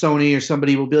Brothers or Sony or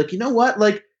somebody will be like, you know what?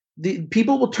 Like the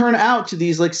people will turn out to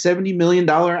these like $70 million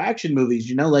action movies,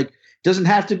 you know, like it doesn't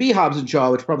have to be Hobbs and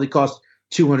Shaw, which probably cost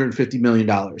 $250 million,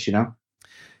 you know?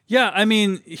 Yeah, I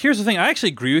mean, here's the thing. I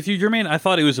actually agree with you, Jermaine. I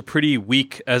thought it was a pretty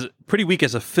weak as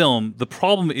a film. The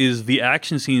problem is the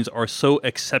action scenes are so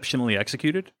exceptionally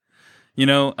executed. You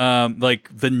know, like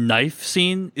the knife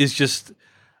scene is just.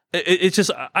 It's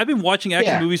just I've been watching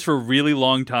action movies for a really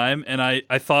long time, and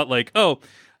I thought like, oh,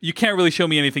 you can't really show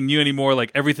me anything new anymore.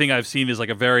 Like everything I've seen is like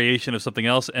a variation of something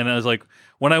else. And I was like,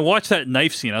 when I watched that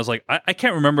knife scene, I was like, I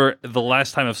can't remember the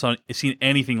last time I've seen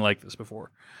anything like this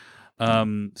before.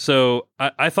 So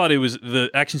I thought it was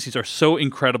the action scenes are so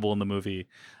incredible in the movie,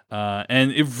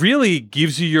 and it really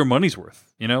gives you your money's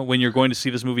worth. You know, when you're going to see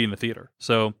this movie in the theater.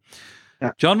 So,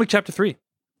 John Wick Chapter 3,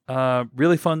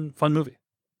 really fun movie.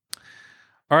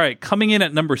 All right, coming in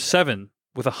at number 7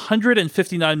 with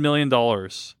 $159 million,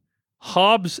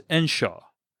 Hobbs and Shaw.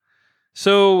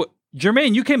 So,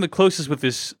 Jermaine, you came the closest with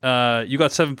this. You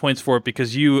got 7 points for it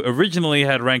because you originally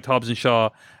had ranked Hobbs and Shaw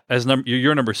as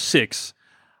your number 6.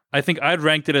 I think I'd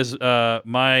ranked it as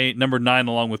my number 9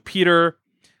 along with Peter.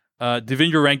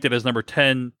 Devindra ranked it as number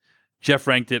 10. Jeff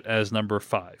ranked it as number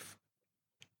 5.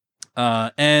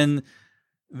 And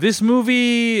this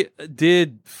movie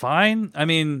did fine. I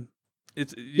mean...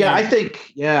 I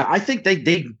think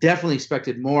they definitely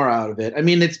expected more out of it. I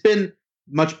mean, it's been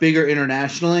much bigger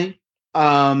internationally,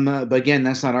 but again,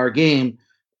 that's not our game,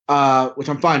 which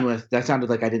I'm fine with. That sounded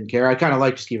like I didn't care. I kind of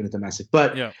like just keeping it domestic,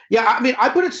 but I mean, I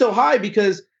put it so high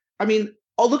because I mean,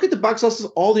 look at the box office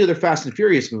of all the other Fast and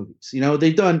Furious movies. You know,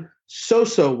 they've done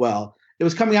so well. It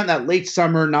was coming out in that late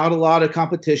summer, not a lot of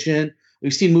competition.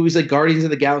 We've seen movies like Guardians of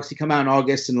the Galaxy come out in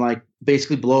August and like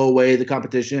basically blow away the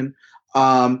competition.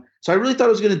 So I really thought I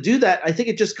was going to do that. I think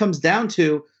it just comes down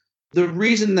to the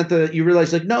reason that you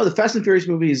realize like, no, the Fast and Furious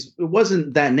movies, it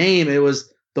wasn't that name. It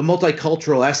was the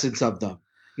multicultural essence of them,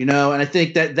 you know? And I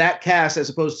think that cast, as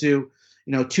opposed to, you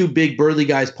know, two big burly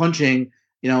guys punching,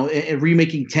 you know, and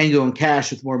remaking Tango and Cash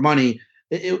with more money,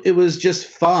 it was just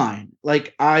fine.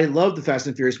 Like I love the Fast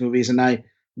and Furious movies and I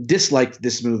disliked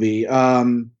this movie.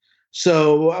 But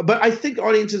I think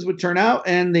audiences would turn out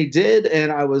and they did.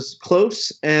 And I was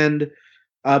close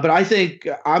but I think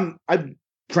I'm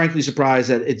frankly surprised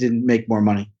that it didn't make more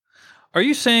money. Are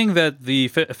you saying that the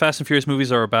Fast and Furious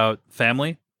movies are about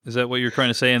family? Is that what you're trying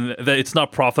to say? And that it's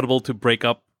not profitable to break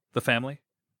up the family?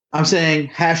 I'm saying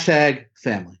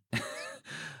 #family.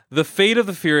 The Fate of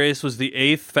the Furious was the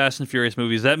 8th Fast and Furious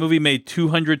movies. That movie made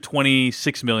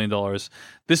 $226 million.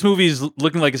 This movie is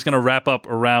looking like it's going to wrap up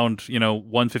around, you know,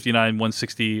 159,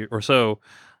 160 or so.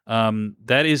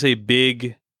 That is a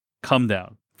big come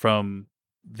down from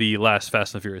the last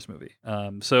Fast and Furious movie.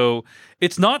 So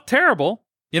it's not terrible.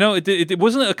 You know, it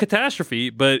wasn't a catastrophe,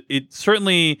 but it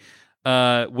certainly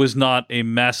was not a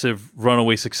massive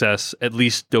runaway success, at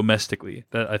least domestically,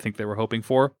 that I think they were hoping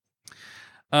for.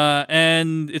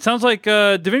 And it sounds like,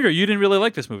 Devindra, you didn't really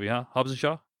like this movie, huh? Hobbs and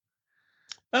Shaw?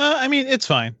 I mean, it's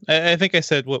fine. I think I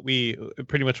said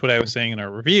pretty much what I was saying in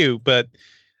our review, but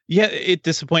yeah, it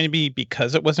disappointed me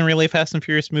because it wasn't really a Fast and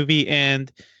Furious movie. And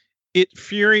it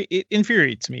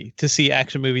infuriates me to see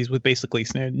action movies with basically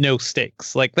no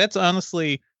stakes. Like that's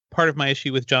honestly part of my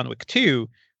issue with John Wick 2,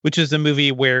 which is a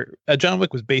movie where John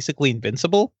Wick was basically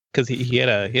invincible because he had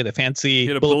a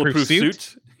fancy bulletproof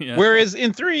suit. Yeah. Whereas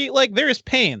in 3, like there is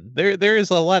pain. There is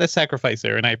a lot of sacrifice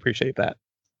there, and I appreciate that.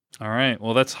 All right.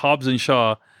 Well, that's Hobbs and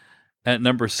Shaw at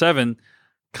number 7.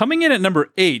 Coming in at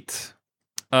number 8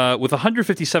 with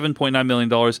 $157.9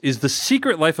 million is The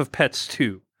Secret Life of Pets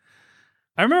 2.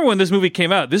 I remember when this movie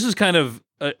came out, this was kind of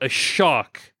a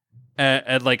shock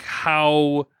at like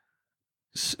how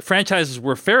franchises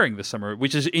were faring this summer,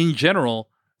 which is in general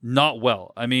not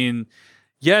well. I mean,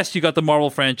 yes, you got the Marvel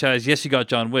franchise, yes, you got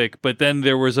John Wick, but then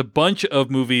there was a bunch of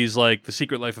movies like The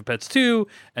Secret Life of Pets 2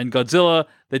 and Godzilla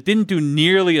that didn't do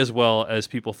nearly as well as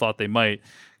people thought they might.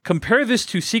 Compare this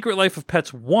to Secret Life of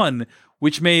Pets 1,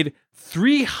 which made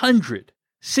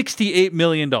 $368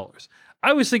 million.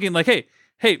 I was thinking like, hey,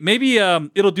 maybe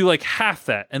it'll do like half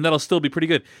that, and that'll still be pretty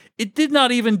good. It did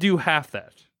not even do half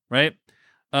that, right?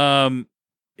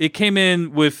 It came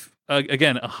in with,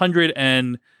 again,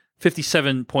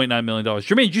 $157.9 million.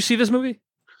 Jermaine, did you see this movie?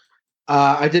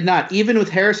 I did not. Even with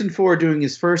Harrison Ford doing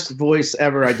his first voice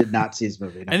ever, I did not see his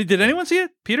movie. No. And did anyone see it?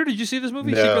 Peter, did you see this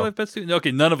movie? No. Secret Life Pets 2?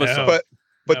 Okay, none of us saw it.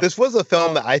 But this was a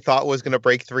film that I thought was going to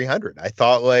break 300. I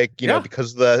thought, like, you know,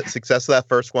 because of the success of that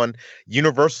first one,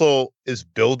 Universal is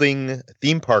building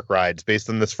theme park rides based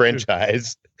on this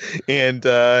franchise, and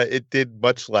it did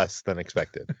much less than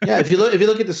expected. Yeah, if you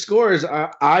look at the scores,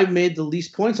 I made the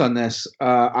least points on this.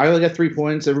 I only got 3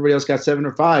 points. Everybody else got 7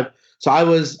 or 5. So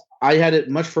I had it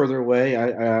much further away.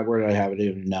 Where did I have it? I don't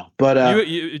even know. But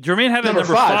Jermaine had it number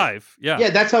 5.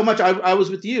 Yeah, that's how much I was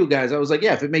with you guys. I was like,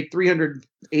 yeah, if it made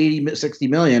 360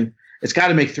 million, it's got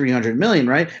to make 300 million,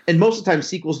 right? And most of the time,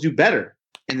 sequels do better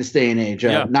in this day and age.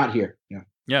 Not here.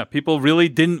 Yeah. People really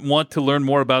didn't want to learn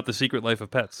more about The Secret Life of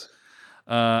Pets.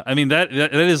 I mean, that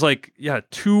is like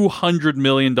 $200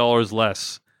 million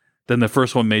less than the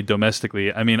first one made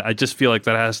domestically. I mean, I just feel like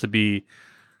that has to be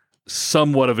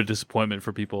somewhat of a disappointment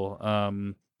for people.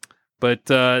 But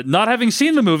not having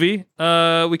seen the movie,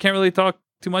 we can't really talk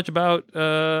too much about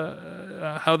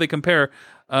how they compare.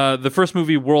 The first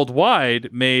movie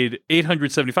worldwide made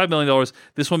 $875 million.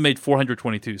 This one made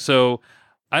 $422. So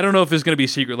I don't know if there's going to be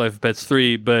Secret Life of Pets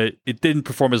 3, but it didn't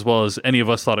perform as well as any of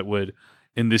us thought it would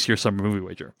in this year's Summer Movie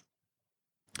Wager.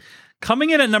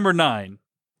 Coming in at number 9,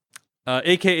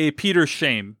 a.k.a. Peter's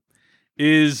Shame,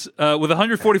 is with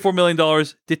 $144 million,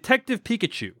 Detective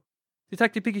Pikachu.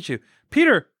 Detective Pikachu.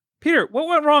 Peter, what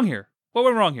went wrong here?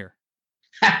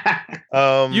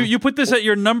 You put this at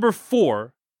your number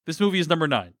 4. This movie is number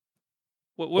 9.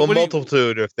 What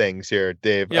multitude of things here,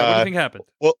 Dave. Yeah, what do you think happened?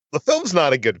 Well, the film's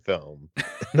not a good film.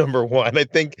 Number 1, I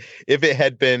think if it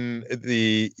had been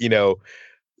the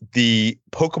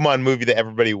Pokemon movie that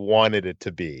everybody wanted it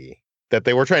to be, that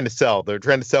they were trying to sell. They're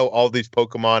trying to sell all these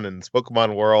Pokemon in this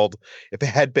Pokemon world. If it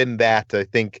had been that, I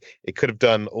think it could have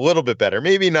done a little bit better.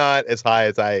 Maybe not as high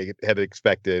as I had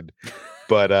expected,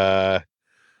 but I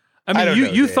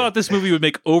mean, you thought this movie would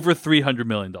make over $300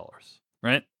 million,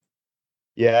 right?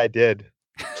 Yeah, I did.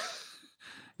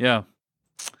 Yeah.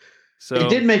 So it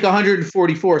did make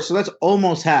 144, so that's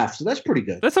almost half. So that's pretty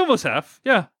good. That's almost half.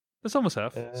 Yeah, that's almost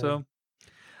half. So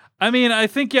I mean, I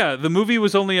think, the movie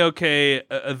was only okay.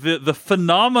 The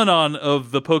phenomenon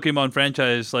of the Pokemon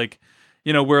franchise, like,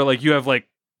 where like you have like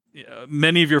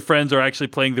many of your friends are actually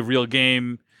playing the real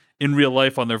game in real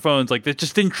life on their phones, like that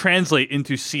just didn't translate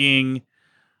into seeing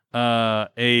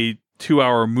a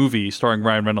 2-hour movie starring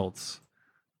Ryan Reynolds.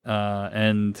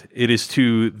 And it is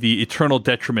to the eternal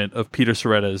detriment of Peter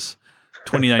Soretta's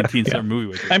 2019 Summer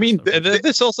Movie Wager. I mean,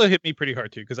 this also hit me pretty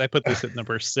hard too, because I put this at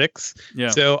number 6. Yeah.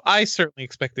 So I certainly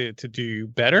expected it to do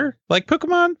better. Like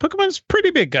Pokemon's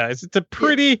pretty big, guys. It's a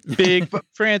pretty big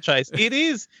franchise. It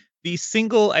is the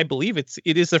single, I believe it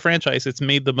is the franchise that's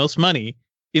made the most money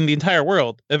in the entire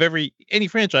world of any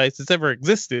franchise that's ever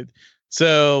existed.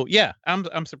 So yeah,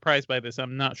 I'm surprised by this.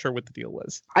 I'm not sure what the deal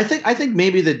was. I think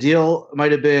maybe the deal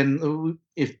might have been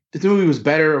if the movie was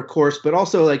better, of course, but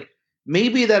also like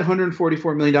maybe that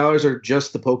 $144 million are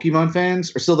just the Pokemon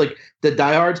fans, or still like the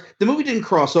diehards. The movie didn't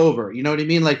cross over. You know what I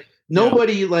mean? Like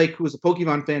nobody like who was a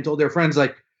Pokemon fan told their friends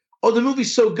like, "Oh, the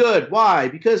movie's so good. Why?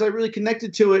 Because I really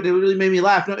connected to it. It really made me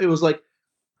laugh." No, it was like,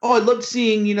 "Oh, I loved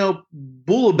seeing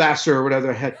Bulbasaur or whatever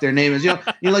the heck their name is." You're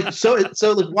like, so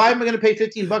like, why am I going to pay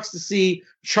 $15 to see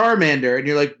Charmander? And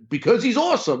you're like, because he's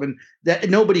awesome, and that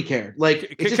nobody cared.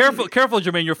 Like, careful,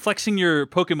 Jermaine, you're flexing your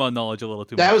Pokemon knowledge a little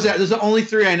too much. Those are the only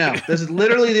 3 I know. This is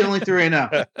literally the only 3 I know.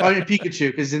 Oh, and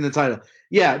Pikachu because it's in the title.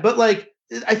 Yeah, but like,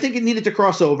 I think it needed to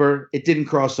cross over. It didn't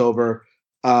cross over.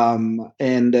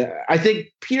 And I think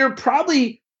Peter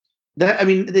probably that. I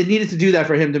mean, they needed to do that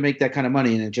for him to make that kind of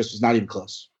money, and it just was not even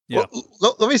close. Yeah.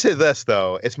 Well, let me say this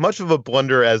though: as much of a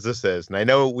blunder as this is, and I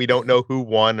know we don't know who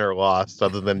won or lost,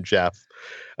 other than Jeff.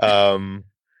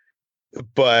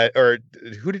 But or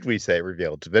who did we say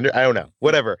revealed? Vendor? I don't know.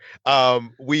 Whatever.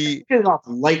 We Getting off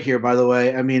light here, by the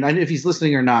way. I mean, if he's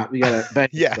listening or not, we gotta bet.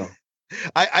 Yeah. So.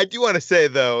 I do want to say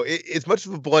though, as much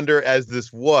of a blunder as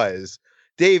this was,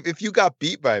 Dave, if you got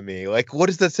beat by me, like, what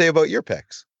does that say about your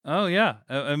picks? Oh yeah.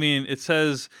 I mean, it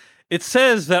says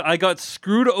that I got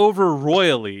screwed over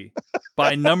royally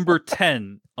by number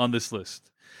 10 on this list.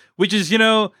 Which is,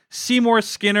 Seymour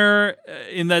Skinner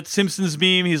in that Simpsons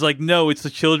meme. He's like, no, it's the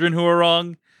children who are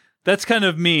wrong. That's kind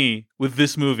of me with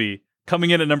this movie coming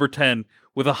in at number 10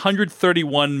 with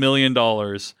 $131 million.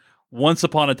 Once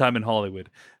Upon a Time in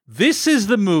Hollywood. This is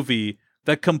the movie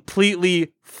that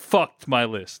completely fucked my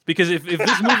list. Because if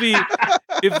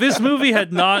this movie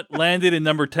had not landed in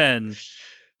number 10,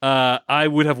 I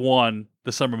would have won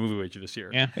the summer movie wager this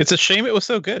year. Yeah, it's a shame it was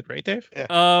so good, right, Dave?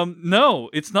 Yeah. No,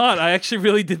 it's not. I actually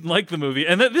really didn't like the movie,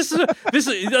 and this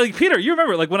is like Peter. You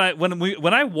remember, like when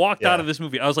I walked out of this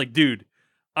movie, I was like, dude,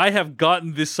 I have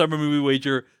gotten this summer movie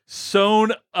wager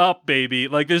sewn up, baby.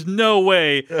 Like, there's no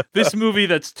way this movie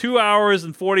that's 2 hours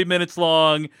and 40 minutes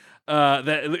long.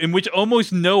 That in which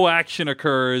almost no action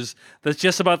occurs. That's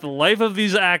just about the life of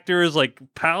these actors, like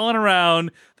palling around.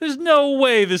 There's no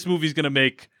way this movie's gonna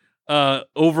make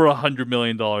over $100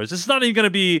 million. It's not even gonna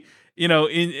be, in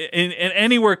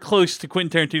anywhere close to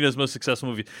Quentin Tarantino's most successful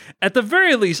movie. At the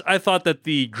very least, I thought that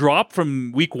the drop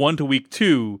from week 1 to week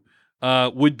 2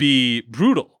 would be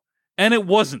brutal, and it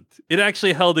wasn't. It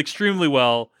actually held extremely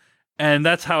well, and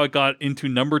that's how it got into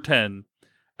number 10.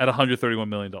 At $131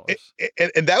 million.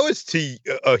 And that was to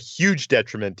a huge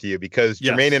detriment to you because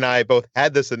Jermaine and I both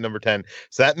had this at number 10.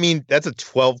 So that means that's a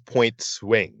 12-point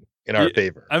swing in our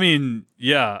favor. I mean,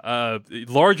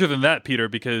 larger than that, Peter,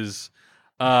 because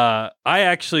I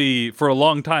actually, for a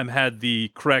long time, had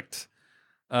the correct...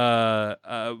 Rocket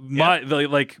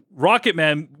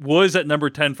Man was at number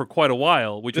 10 for quite a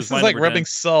while, which this was is like rubbing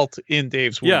salt in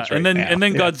Dave's wounds. And then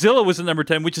Godzilla was at number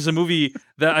 10, which is a movie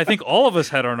that I think all of us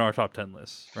had on our top 10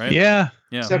 lists, right? Yeah.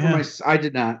 Except for I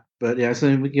did not, but so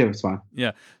it's fine.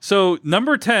 Yeah. So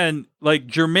number 10, like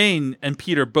Jermaine and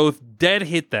Peter both dead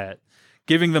hit that,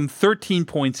 giving them 13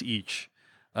 points each,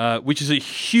 which is a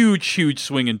huge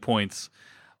swing in points.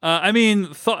 I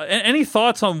mean, any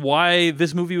thoughts on why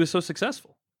this movie was so successful?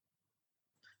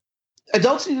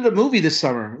 Adults needed a movie this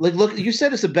summer. Like, look, you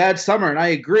said it's a bad summer, and I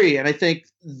agree. And I think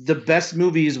the best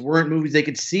movies weren't movies they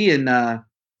could see in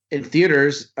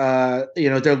theaters,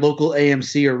 their local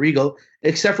AMC or Regal,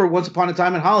 except for Once Upon a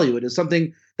Time in Hollywood. It's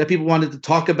something that people wanted to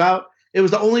talk about. It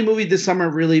was the only movie this summer,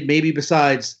 really, maybe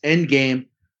besides Endgame,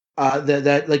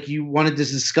 that like you wanted to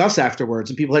discuss afterwards,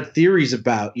 and people had theories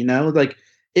about. Like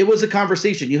it was a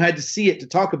conversation. You had to see it to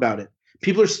talk about it.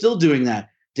 People are still doing that.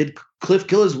 Did Cliff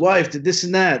kill his wife? Did this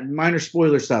and that? Minor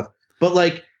spoiler stuff.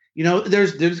 But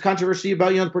there's controversy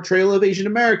about the portrayal of Asian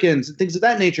Americans and things of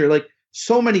that nature. Like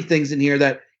so many things in here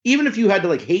that even if you had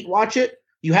to hate watch it,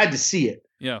 you had to see it.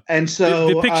 Yeah. And so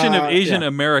the depiction of Asian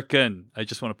American, I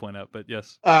just want to point out, but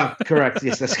yes. Correct.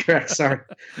 Yes, that's correct. Sorry.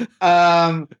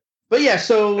 But yeah,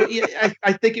 so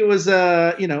I think it was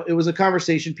it was a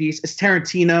conversation piece. It's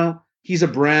Tarantino. He's a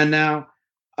brand now.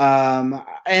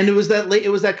 And it was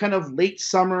that kind of late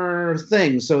summer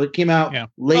thing. So it came out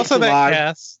late also July. That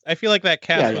cast, I feel like that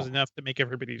cast was enough to make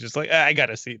everybody just like, I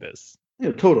gotta see this.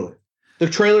 Yeah, totally. The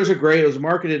trailers are great. It was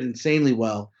marketed insanely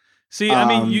well. See, I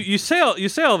mean, you say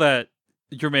all that,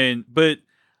 Jermaine, but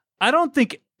I don't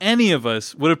think any of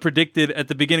us would have predicted at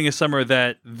the beginning of summer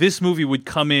that this movie would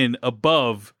come in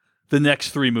above the next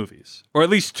 3 movies, or at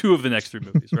least 2 of the next 3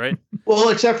 movies, right? Well,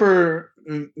 except for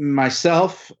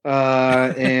myself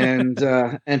and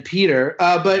Peter.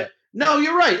 But no,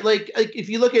 you're right. Like if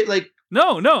you look at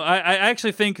no, I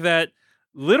actually think that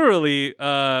literally.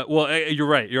 You're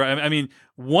right. I mean,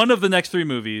 one of the next 3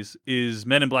 movies is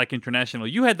Men in Black International.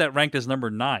 You had that ranked as number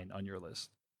 9 on your list,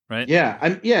 right? Yeah,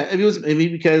 it was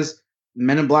because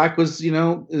Men in Black was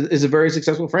is a very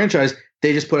successful franchise.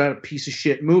 They just put out a piece of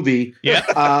shit movie.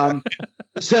 Yeah.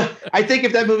 So I think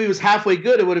if that movie was halfway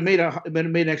good, it would have made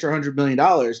an extra $100 million.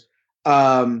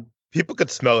 People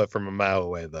could smell it from a mile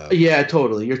away, though. Yeah,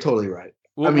 totally. You're totally right.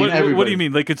 What do you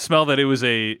mean? They could smell that it was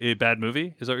a bad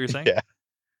movie? Is that what you're saying? Yeah.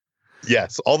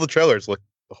 Yes. All the trailers look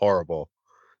horrible.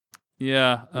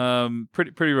 Yeah.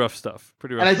 Pretty rough stuff.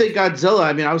 And I think Godzilla.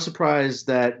 I mean, I was surprised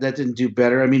that didn't do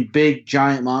better. I mean, big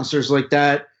giant monsters like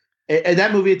that, and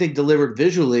that movie I think delivered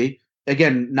visually.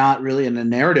 Again, not really in a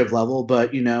narrative level,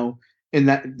 but in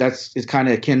that's is kind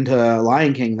of akin to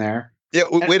Lion King there. Yeah,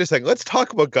 wait a second. Let's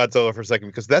talk about Godzilla for a second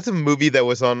because that's a movie that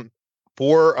was on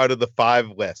 4 out of the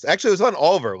 5 lists. Actually, it was on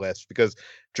all of our lists because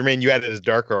Jermaine, you had it as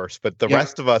Dark Horse, but the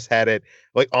rest of us had it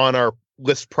like on our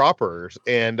list propers.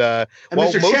 And while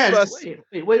Mr. most Chad, of us,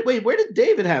 wait, where did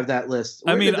David have that list?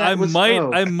 Where I mean, did that list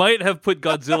go? I might have put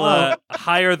Godzilla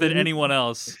higher than anyone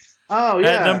else Oh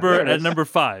yeah, at number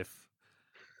 5.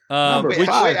 Number wait,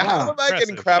 5. how am I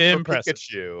getting crap from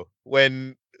Pikachu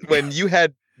when you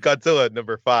had Godzilla at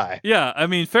number 5? Yeah, I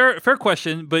mean, fair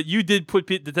question, but you did put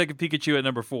Detective Pikachu at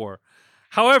number 4.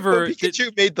 However,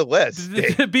 Pikachu made the list.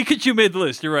 Pikachu made the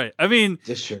list. You're right. I mean,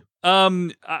 That's true.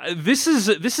 this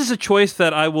is a choice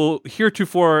that I will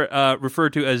heretofore refer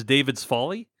to as David's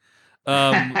folly,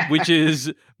 which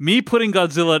is me putting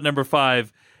Godzilla at number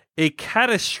 5, a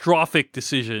catastrophic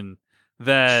decision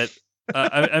that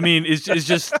I mean is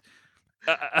just.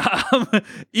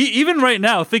 Even right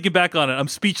now, thinking back on it, I'm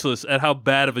speechless at how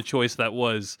bad of a choice that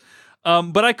was.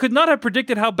 But I could not have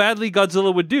predicted how badly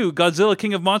Godzilla would do. Godzilla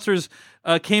King of Monsters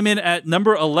came in at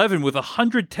number 11 with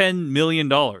 $110 million.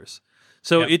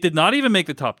 So it did not even make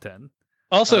the top 10.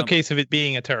 Also a case of it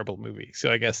being a terrible movie.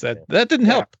 So I guess that didn't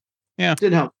help. Yeah.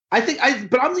 Didn't help.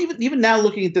 But I'm even now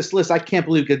looking at this list, I can't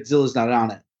believe Godzilla's not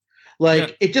on it.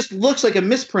 Like, it just looks like a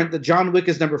misprint that John Wick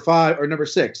is number 5 or number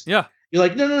 6. Yeah. You're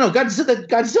like, no,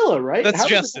 Godzilla, right? That's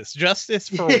justice. Justice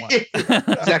for one.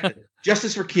 Exactly.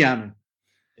 Justice for Keanu.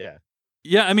 Yeah.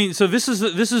 Yeah, I mean, so this is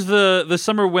the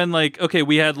summer when, like, okay,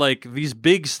 we had like these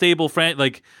big stable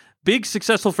big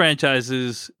successful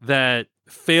franchises that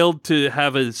failed to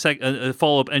have a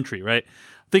follow-up entry, right?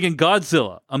 I'm thinking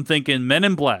Godzilla, I'm thinking Men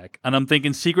in Black, and I'm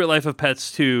thinking Secret Life of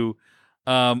Pets 2,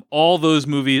 all those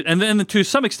movies, and then to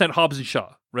some extent Hobbs and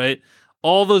Shaw, right?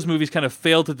 All those movies kind of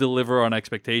failed to deliver on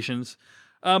expectations.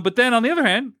 But then on the other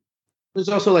hand, there's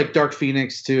also like Dark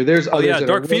Phoenix too. There's others that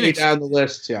Dark are way Phoenix down the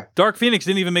list. Yeah, Dark Phoenix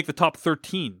didn't even make the top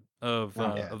 13 of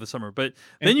the summer. But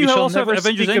then And you we shall also have never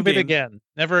Avengers speak of it Endgame. again.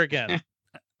 Never again.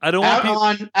 I don't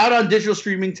want out on digital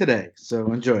streaming today.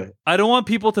 So enjoy it. I don't want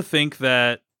people to think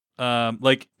that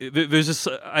there's this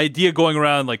idea going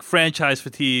around like franchise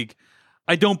fatigue.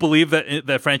 I don't believe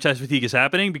that franchise fatigue is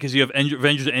happening because you have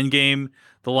Avengers Endgame,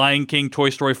 The Lion King, Toy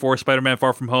Story 4, Spider-Man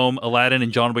Far From Home, Aladdin,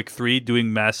 and John Wick 3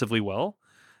 doing massively well.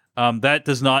 That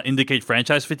does not indicate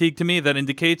franchise fatigue to me. That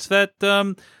indicates that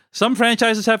some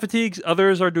franchises have fatigues,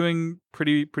 others are doing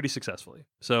pretty successfully.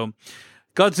 So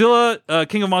Godzilla,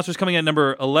 King of Monsters coming at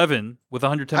number 11 with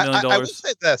 $110 million. I will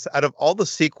say this. Out of all the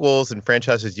sequels and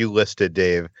franchises you listed,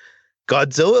 Dave,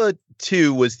 Godzilla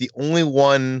 2 was the only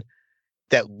one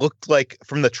that looked like,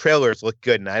 from the trailers, looked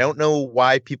good. And I don't know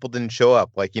why people didn't show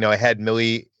up. Like, it had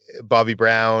Millie Bobby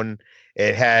Brown.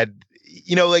 It had,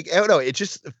 like, I don't know. It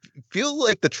just feels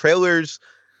like the trailers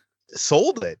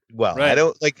sold it well. Right.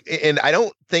 I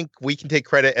don't think we can take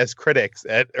credit as critics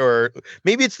or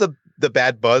maybe it's the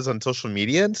bad buzz on social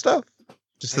media and stuff,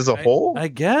 just as a whole. I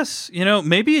guess,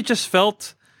 maybe it just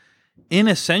felt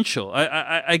inessential.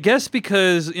 I guess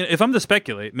because if I'm to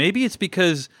speculate, maybe it's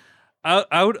because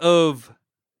out of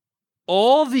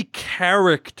all the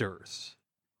characters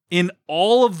in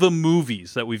all of the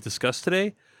movies that we've discussed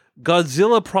today,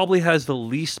 Godzilla probably has the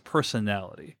least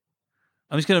personality.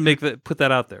 I'm just gonna put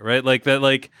that out there, right? Like that,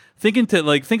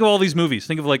 think of all these movies.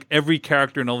 Think of like every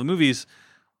character in all the movies.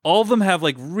 All of them have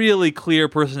like really clear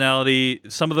personality.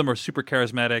 Some of them are super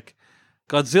charismatic.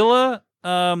 Godzilla,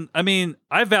 I mean,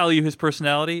 I value his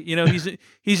personality.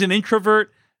 He's an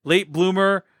introvert, late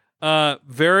bloomer.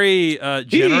 Very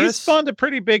generous. He spawned a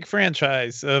pretty big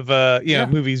franchise of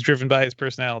movies driven by his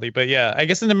personality. But yeah, I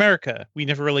guess in America we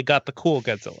never really got the cool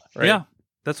Godzilla, right? Yeah,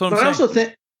 that's what I'm But saying. I also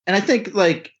think, and I think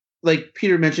like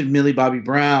Peter mentioned, Millie Bobby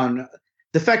Brown.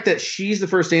 The fact that she's the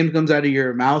first name that comes out of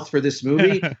your mouth for this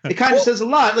movie, it kind of says a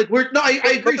lot. Like I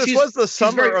agree. But this was the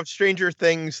summer of Stranger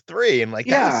Things 3, and that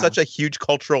was such a huge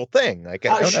cultural thing. Like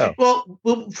I don't know.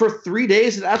 Well, for 3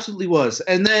 days it absolutely was,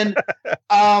 and then,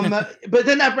 but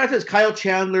then after that, Kyle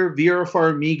Chandler, Vera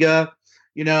Farmiga,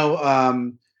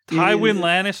 Tywin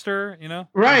Lannister,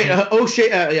 right?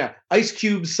 O'Shea, Ice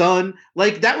Cube's son.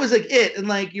 Like that was like it, and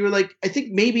like you were like, I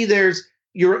think maybe there's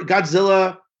your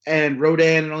Godzilla and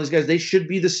Rodan and all these guys, they should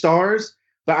be the stars,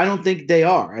 but I don't think they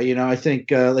are. I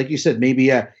think, like you said,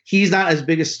 maybe he's not as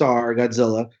big a star,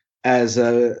 Godzilla, as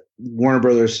Warner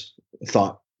Brothers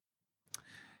thought.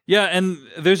 Yeah, and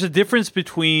there's a difference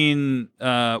between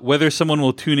whether someone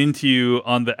will tune into you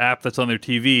on the app that's on their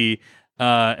TV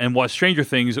and watch Stranger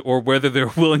Things, or whether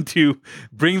they're willing to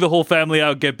bring the whole family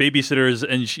out, get babysitters,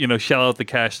 and shell out the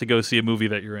cash to go see a movie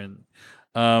that you're in.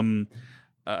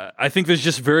 I think there's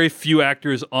just very few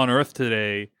actors on Earth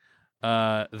today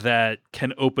that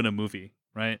can open a movie,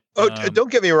 right? Oh,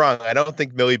 don't get me wrong. I don't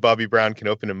think Millie Bobby Brown can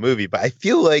open a movie, but I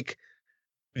feel like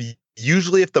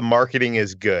usually if the marketing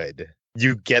is good,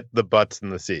 you get the butts in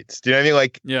the seats. Do you know what I mean?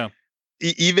 Like, yeah.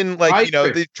 Even like,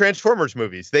 the Transformers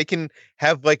movies, they can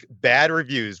have like bad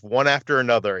reviews one after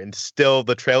another, and still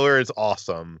the trailer is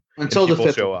awesome until the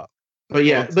fifth show up. But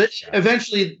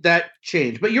eventually that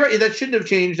changed. But you're right, that shouldn't have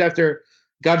changed after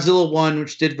Godzilla 1,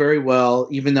 which did very well,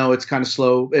 even though it's kind of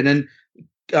slow, and then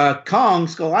Kong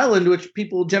Skull Island, which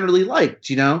people generally liked.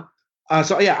 So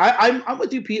yeah, I'm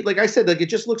with you, Pete. Like I said, like it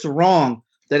just looks wrong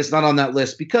that it's not on that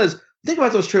list, because think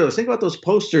about those trailers, think about those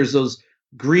posters, those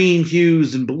green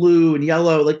hues and blue and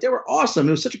yellow, like they were awesome.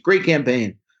 It was such a great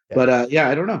campaign. Yeah. But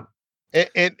I don't know.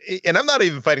 And I'm not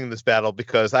even fighting this battle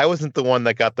because I wasn't the one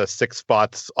that got the 6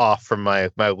 spots off from my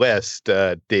list,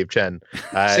 Dave Chen.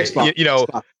 6 spots.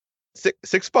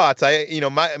 6 spots.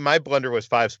 My blunder was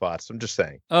 5 spots. I'm just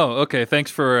saying. Oh, okay.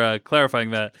 Thanks for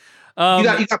clarifying that. You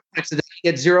got points today.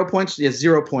 You get 0 points. You have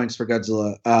 0 points for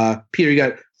Godzilla. Peter, you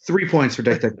got 3 points for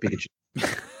Detective Pikachu.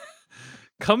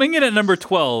 Coming in at number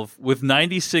 12 with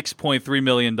 $96.3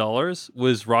 million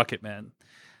was Rocketman.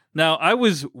 Now, I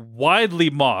was widely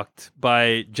mocked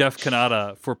by Jeff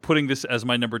Kanata for putting this as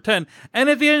my number 10. And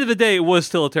at the end of the day, it was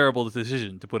still a terrible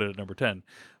decision to put it at number 10.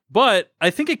 But I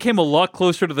think it came a lot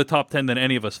closer to the top 10 than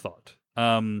any of us thought.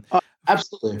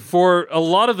 Absolutely. For a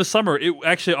lot of the summer, it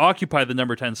actually occupied the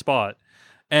number 10 spot.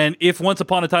 And if Once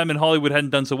Upon a Time in Hollywood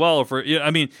hadn't done so well,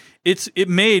 it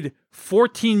made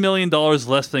 $14 million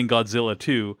less than Godzilla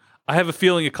 2. I have a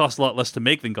feeling it cost a lot less to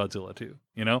make than Godzilla 2,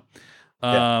 Yeah.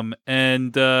 So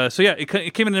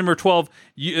it came in at number 12.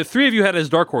 3 of you had it as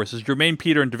dark horses. Jermaine,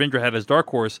 Peter, and Devindra had it as dark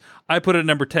horse. I put it at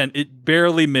number 10. It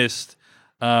barely missed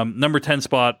number 10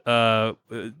 spot.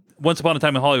 Once Upon a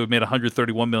Time in Hollywood made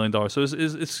 $131 million. So it's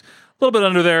a little bit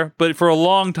under there, but for a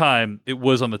long time, it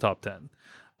was on the top 10.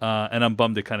 And I'm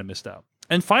bummed it kind of missed out.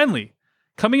 And finally,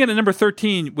 coming in at number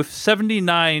 13 with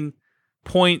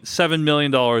 $79.7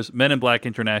 million, Men in Black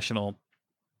International.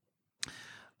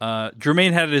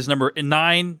 Jermaine had it as number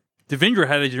 9. Devindra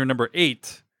had it as your number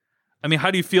 8. I mean,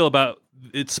 how do you feel about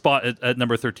its spot at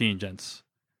number 13, gents?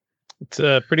 It's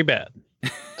pretty bad.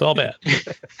 It's all bad.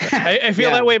 I feel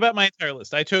that way about my entire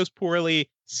list. I chose poorly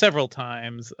several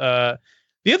times. The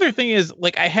other thing is,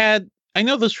 like, I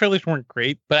know those trailers weren't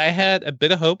great, but I had a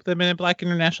bit of hope that Men in Black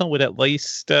International would at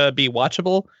least be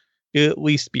watchable, at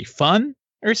least be fun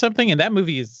or something. And that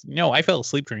movie I fell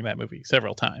asleep during that movie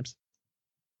several times.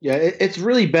 Yeah, it's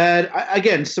really bad.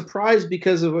 Again, surprised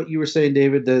because of what you were saying,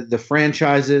 David, the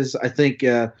franchises. I think,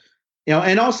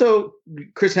 and also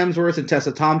Chris Hemsworth and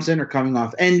Tessa Thompson are coming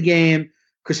off Endgame.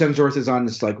 Chris Hemsworth is on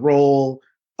this roll.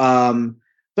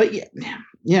 But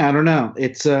yeah, I don't know.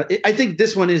 It's I think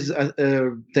this one is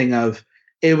a thing of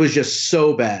it was just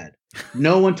so bad.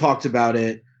 No one talked about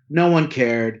it. No one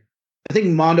cared. I think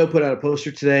Mondo put out a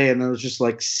poster today, and it was just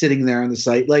sitting there on the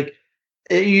site.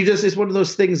 It's one of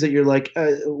those things that you're like,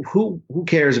 who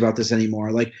cares about this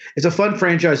anymore? It's a fun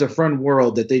franchise, a fun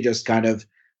world that they just kind of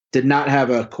did not have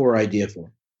a core idea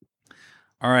for.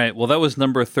 All right. Well, that was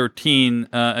number 13.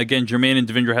 Again, Jermaine and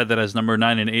Devindra had that as number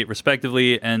 9 and 8,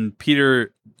 respectively. And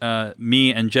Peter,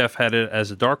 me, and Jeff had it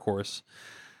as a dark horse.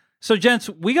 So, gents,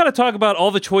 we got to talk about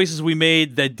all the choices we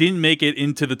made that didn't make it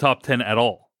into the top 10 at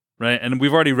all, right? And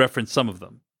we've already referenced some of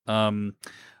them.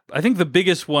 I think the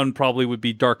biggest one probably would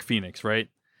be Dark Phoenix, right?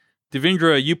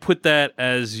 Devindra, you put that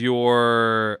as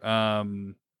your...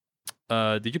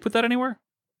 did you put that anywhere,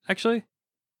 actually?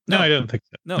 No, I don't think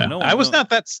so. No, I was not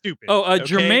that stupid. Oh,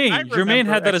 Jermaine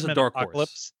had that as a dark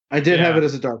horse. I did have it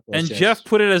as a dark horse. And yes. Jeff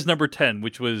put it as number 10,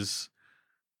 which was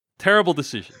terrible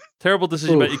decision. Terrible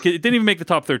decision, but it didn't even make the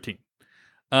top 13.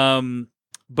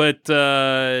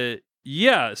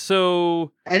 Yeah,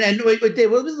 so and wait,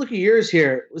 Dave, let me look at yours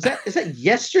here. Is that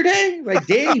yesterday?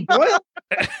 Danny Boyle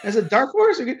as a dark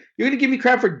horse? You're gonna give me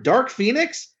crap for Dark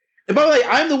Phoenix? And by the way,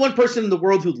 I'm the one person in the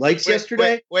world who likes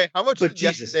Yesterday. Wait, how much did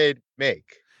Yesterday make?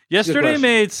 Yesterday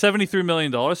made $73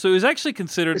 million, so it was actually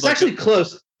considered. It's actually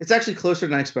close. It's actually closer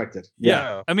than I expected.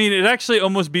 Yeah. I mean, it actually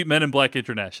almost beat Men in Black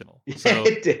International. So. Yeah,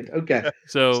 it did. Okay,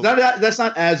 so that's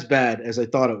not as bad as I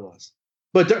thought it was.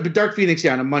 But Dark Phoenix,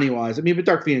 yeah, money wise, but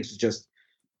Dark Phoenix is just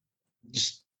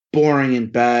boring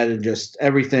and bad, and just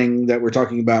everything that we're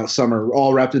talking about summer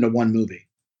all wrapped into one movie.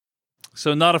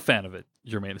 So not a fan of it,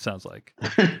 Jermaine. It sounds like.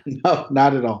 No,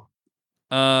 not at all.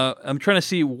 I'm trying to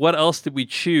see what else did we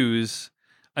choose.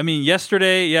 I mean,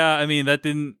 Yesterday, yeah. That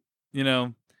didn't.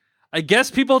 I guess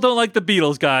people don't like the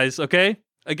Beatles, guys. Okay,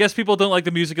 I guess people don't like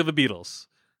the music of the Beatles.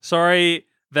 Sorry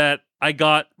that I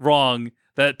got wrong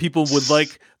that people would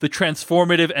like the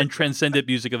transformative and transcendent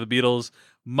music of the Beatles.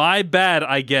 My bad,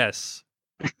 I guess.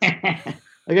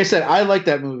 Like I said, I like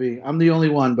that movie. I'm the only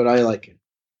one, but I like it.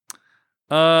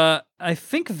 I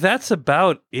think that's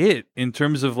about it in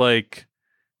terms of like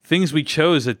things we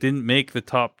chose that didn't make the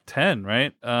top 10,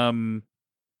 right?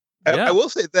 I will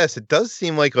say this: it does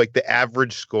seem like the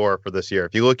average score for this year.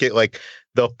 If you look at like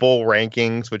the full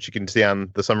rankings, which you can see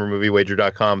on the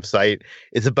summermoviewager.com site,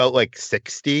 is about like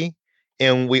 60,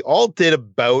 and we all did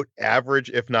about average,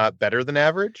 if not better than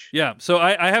average. Yeah. So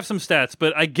I have some stats,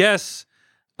 but I guess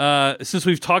since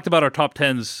we've talked about our top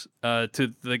 10s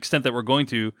to the extent that we're going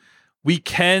to, we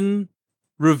can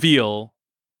reveal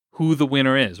who the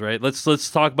winner is, right?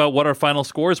 Let's talk about what our final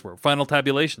scores were, final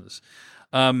tabulations.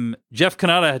 Jeff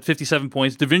Kanata had 57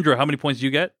 points. Devindra, how many points did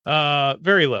you get?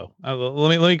 Very low.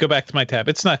 Let me go back to my tab.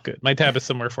 It's not good. My tab is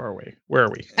somewhere far away. Where are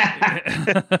we?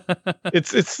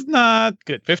 It's not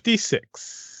good.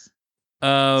 56.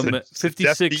 56.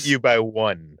 Jeff beat you by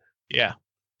 1. Yeah.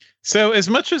 So as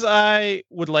much as I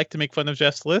would like to make fun of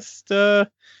Jeff's list,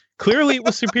 clearly it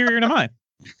was superior to mine.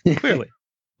 Clearly.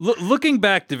 Looking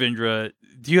back, Devindra,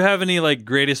 do you have any like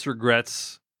greatest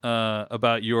regrets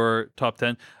about your top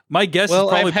 10? My guess is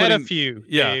probably I've had a few,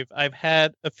 Dave. I've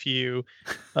had a few.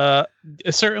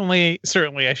 Certainly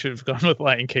I should have gone with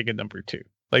Lion King at number 2.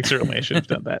 Like, certainly I should have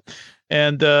done that.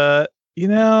 And,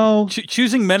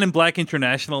 choosing Men in Black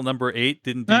International number 8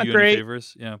 didn't do you any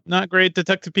favors. Yeah. Not great.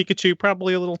 Detective Pikachu,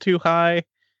 probably a little too high.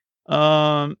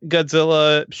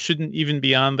 Godzilla shouldn't even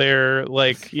be on there.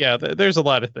 Like, yeah, there's a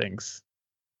lot of things.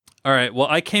 All right. Well,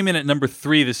 I came in at number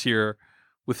 3 this year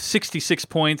with 66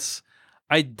 points.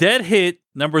 I dead hit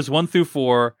numbers 1 through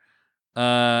 4.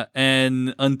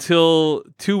 And until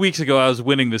 2 weeks ago, I was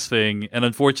winning this thing. And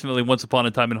unfortunately, Once Upon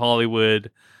a Time in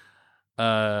Hollywood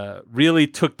really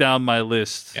took down my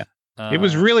list. Yeah. It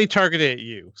was really targeted at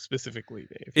you specifically,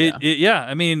 Dave.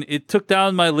 I mean, it took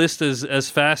down my list as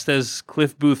fast as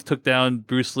Cliff Booth took down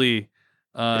Bruce Lee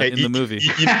in the movie.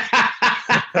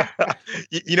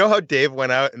 You know how Dave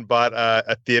went out and bought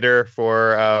a theater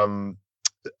for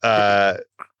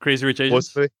Crazy Rich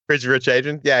Asians? Crazy Rich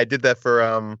Asians? Yeah, I did that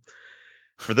for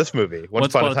this movie,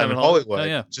 Once Upon a Time in Hollywood. Oh,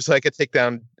 yeah. Just so I could take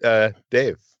down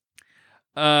Dave.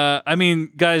 I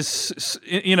mean, guys,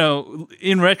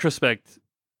 in retrospect,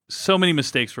 so many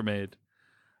mistakes were made.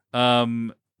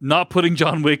 Not putting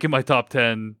John Wick in my top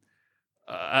 10.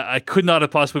 I could not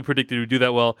have possibly predicted he would do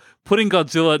that well. Putting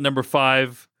Godzilla at number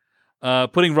 5.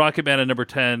 Putting Rocketman at number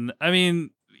 10. I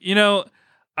mean,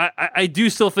 I do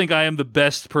still think I am the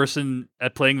best person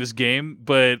at playing this game,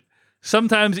 but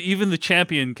sometimes even the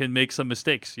champion can make some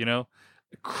mistakes,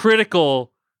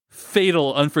 critical,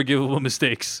 fatal, unforgivable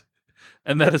mistakes.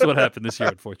 And that is what happened this year,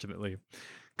 unfortunately.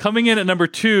 Coming in at number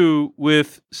 2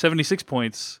 with 76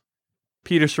 points,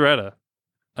 Peter Serretta.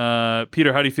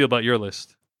 Peter, how do you feel about your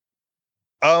list?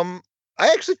 I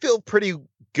actually feel pretty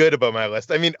good about my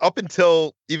list. I mean, up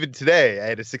until even today, I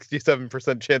had a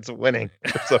 67% chance of winning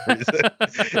for some reason.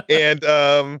 And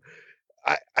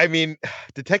I mean,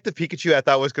 Detective Pikachu, I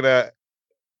thought was gonna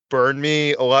burn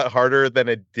me a lot harder than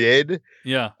it did.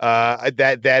 Yeah.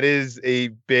 That is a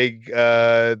big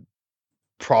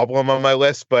problem on my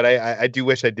list, but I do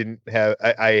wish I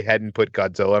hadn't put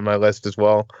Godzilla on my list as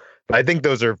well. But I think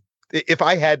those are, if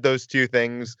I had those two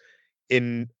things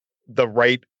in the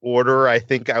right order, I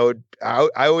think I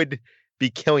would be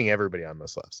killing everybody on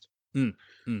this list. In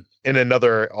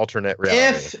another alternate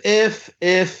reality. If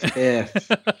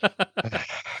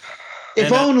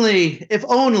only,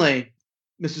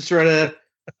 Mr. Serretta,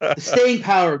 the staying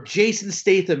power of Jason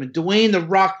Statham and Dwayne "The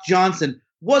Rock" Johnson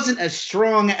wasn't as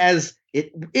strong as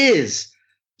it is,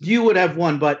 you would have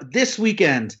won. But this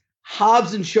weekend,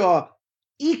 Hobbs and Shaw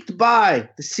eked by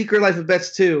The Secret Life of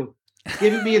Pets 2,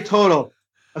 giving me a total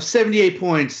of 78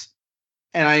 points,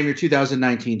 and I am your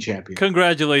 2019 champion.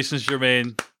 Congratulations,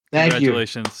 Jermaine. Thank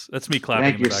Congratulations. you. That's me clapping.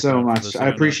 Thank you so much. I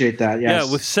appreciate that. Yes.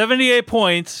 Yeah, with 78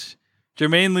 points,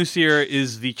 Jermaine Lucier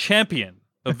is the champion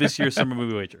of this year's Summer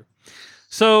Movie Wager.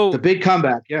 So the big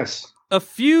comeback, yes. A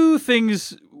few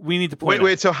things we need to point out.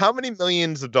 Wait, so how many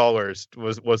millions of dollars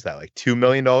was that? Like $2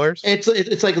 million?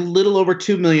 It's like a little over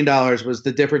 $2 million was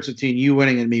the difference between you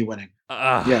winning and me winning.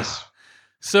 Yes.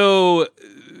 So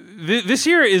this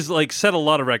year is like set a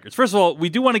lot of records. First of all, we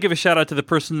do want to give a shout out to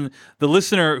the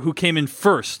listener who came in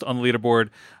first on the leaderboard.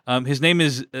 His name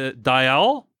is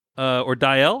Dial.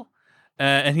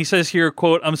 And he says here,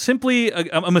 quote, I'm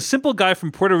a simple guy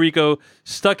from Puerto Rico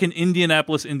stuck in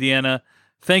Indianapolis, Indiana.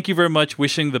 Thank you very much.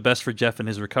 Wishing the best for Jeff and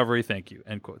his recovery. Thank you.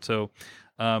 End quote. So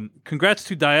congrats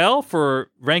to Dial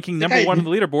for ranking number 1 on the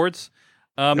leaderboards.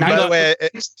 By the way,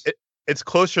 It's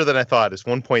closer than I thought. It's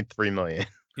 1.3 million.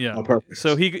 Yeah. Oh, perfect.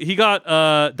 So he got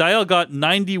Dial got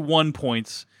 91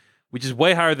 points, which is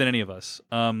way higher than any of us.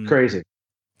 Crazy.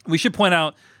 We should point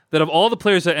out that of all the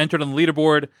players that entered on the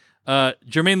leaderboard,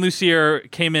 Jermaine Lucier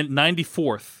came in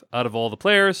 94th out of all the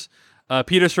players.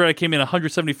 Peter Serrata came in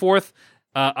 174th.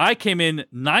 I came in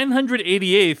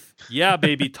 988th. Yeah,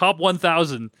 baby, top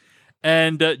 1,000.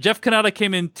 And Jeff Kanata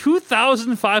came in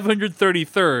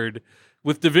 2,533rd,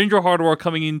 with Devendra Hardwar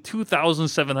coming in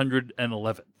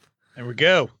 2,711th. There we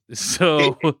go.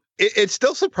 So It's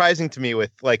still surprising to me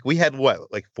with we had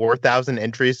 4,000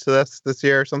 entries to this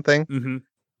year or something. Mm-hmm.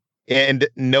 And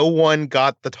no one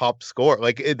got the top score.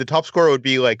 The top score would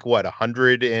be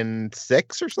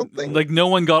 106 or something. No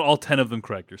one got all 10 of them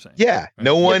correct, you're saying? Yeah,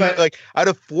 no one out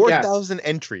of 4,000 Yeah.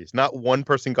 entries, not one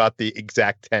person got the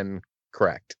exact 10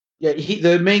 correct. Yeah,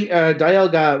 the main Dial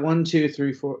got 1, 2,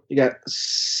 3, 4. He got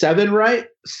 7 right.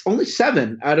 Only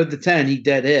 7 out of the 10 he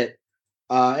dead hit.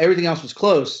 Everything else was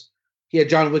close. He had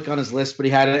John Wick on his list, but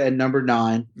he had it at number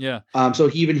 9. Yeah. So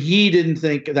he didn't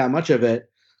think that much of it.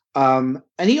 And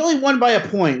he only won by a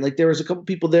point. There was a couple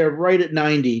people there right at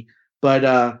 90. But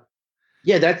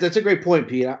yeah, that's a great point,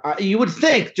 Pete. You would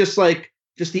think just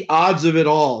the odds of it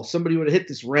all, somebody would have hit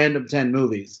this random 10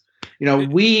 movies.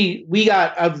 We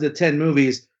got of the 10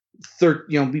 movies.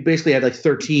 We basically had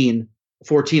 13,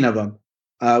 14 of them.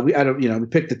 We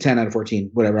picked the 10 out of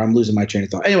 14. Whatever. I'm losing my train of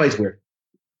thought. Anyway, it's weird.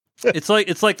 It's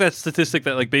like that statistic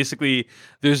that basically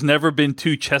there's never been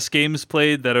 2 chess games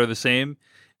played that are the same.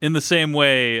 In the same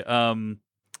way,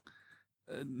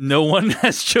 no one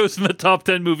has chosen the top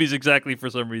 10 movies exactly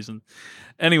for some reason.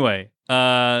 Anyway,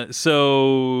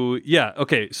 so yeah,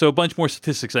 okay. So a bunch more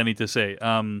statistics I need to say.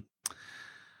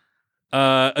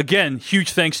 Again,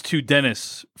 huge thanks to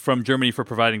Dennis from Germany for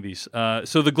providing these.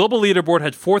 So the global leaderboard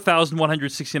had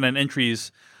 4,169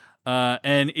 entries,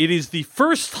 and it is the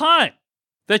first time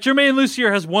that Jermaine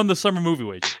Lucier has won the summer movie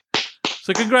wager.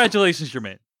 So congratulations,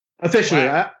 Jermaine. Officially,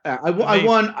 Wow.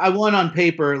 I won on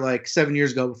paper 7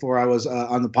 years ago before I was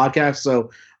on the podcast. So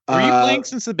Were you playing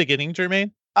since the beginning,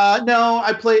 Jermaine? no,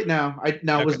 I played. No,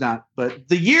 it was not. But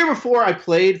the year before I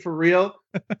played for real,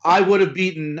 I would have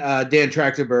beaten Dan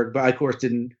Trachtenberg, but I, of course,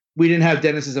 didn't. We didn't have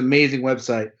Dennis's amazing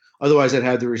website. Otherwise, I'd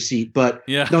have the receipt. But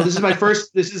Yeah. no, this is my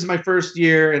first. This is my first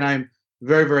year, and I'm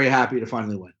very, very happy to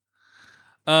finally win.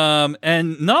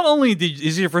 And not only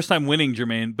is it your first time winning,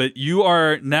 Jermaine, but you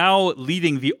are now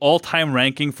leading the all-time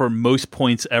ranking for most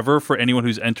points ever for anyone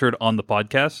who's entered on the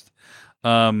podcast,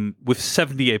 with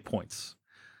 78 points.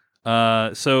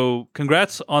 So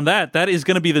congrats on that. That is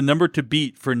going to be the number to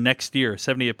beat for next year,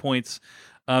 78 points.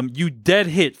 You dead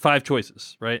hit 5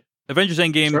 choices, right? Avengers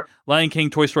Endgame, Sure. Lion King,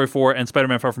 Toy Story 4, and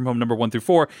Spider-Man Far From Home number 1 through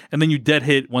 4, and then you dead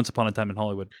hit Once Upon a Time in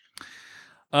Hollywood.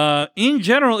 In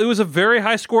general, it was a very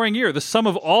high-scoring year. The sum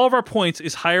of all of our points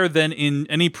is higher than in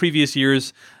any previous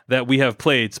years that we have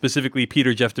played, specifically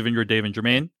Peter, Jeff, Devendra, Dave, and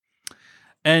Jermaine.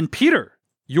 And Peter,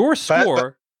 your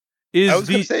score is I was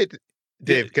going to say,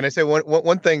 Dave, can I say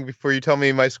one thing before you tell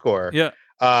me my score? Yeah.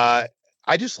 I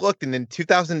just looked, and in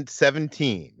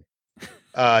 2017,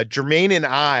 Jermaine and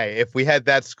I, if we had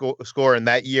that score in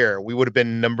that year, we would have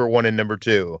been number 1 and number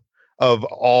 2 of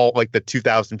all the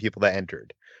 2,000 people that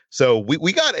entered. So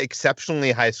we got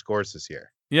exceptionally high scores this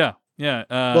year. Yeah.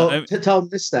 Tell them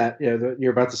this that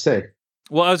you're about to say.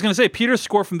 Well, I was going to say Peter's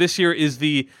score from this year is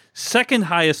the second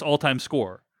highest all-time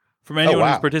score from anyone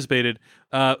who's participated,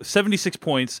 76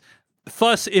 points.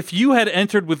 Thus, if you had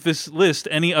entered with this list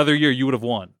any other year, you would have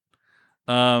won.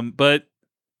 But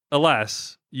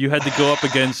alas, you had to go up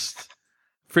against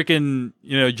freaking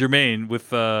Jermaine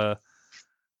with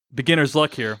beginner's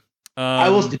luck here. I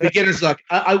will beginner's luck.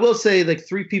 I will say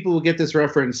 3 people will get this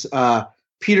reference.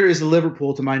 Peter is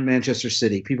Liverpool to mine Manchester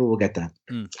City. People will get that.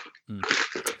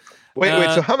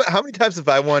 Wait. So how many times have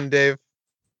I won, Dave?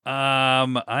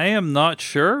 I am not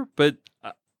sure, but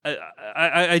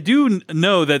I do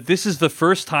know that this is the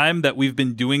first time that we've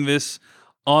been doing this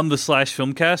on the Slash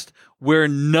Filmcast where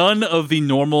none of the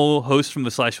normal hosts from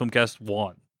the Slash Filmcast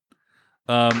won.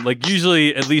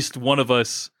 Usually at least one of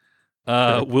us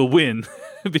will win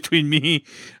between me,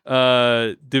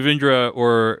 Devendra,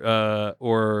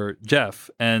 or Jeff.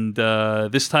 And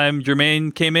this time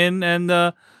Jermaine came in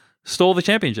and stole the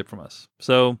championship from us.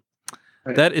 So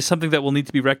that is something that will need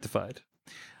to be rectified.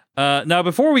 Now,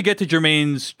 before we get to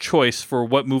Jermaine's choice for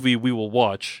what movie we will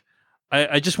watch,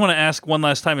 I just want to ask one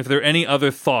last time if there are any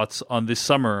other thoughts on this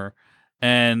summer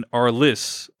and our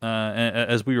lists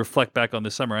as we reflect back on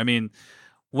this summer. I mean,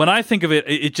 when I think of it,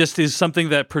 it just is something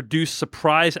that produced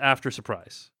surprise after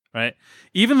surprise, right?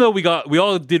 Even though we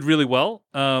all did really well,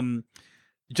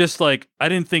 just like I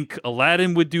didn't think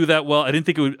Aladdin would do that well. I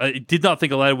did not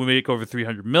think Aladdin would make over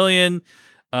 300 million.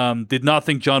 Did not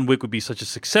think John Wick would be such a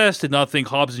success. Did not think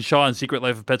Hobbs and Shaw and Secret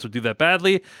Life of Pets would do that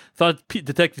badly. Thought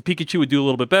Detective Pikachu would do a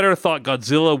little bit better. Thought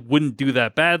Godzilla wouldn't do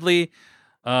that badly.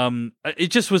 It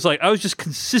just was like I was just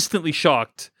consistently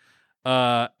shocked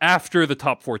after the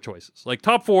top 4 choices. Like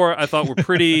top 4, I thought were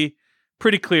pretty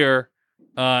clear,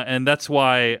 and that's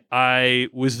why I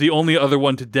was the only other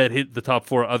one to dead hit the top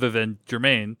 4 other than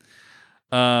Jermaine.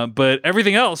 But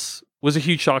everything else was a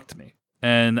huge shock to me.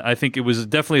 And I think it was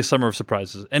definitely a summer of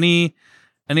surprises. Any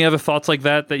other thoughts like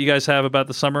that you guys have about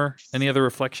the summer? Any other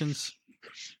reflections?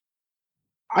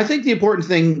 I think the important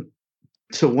thing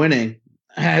to winning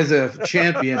as a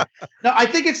champion. No, I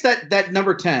think it's that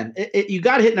number 10. You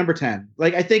got to hit number 10.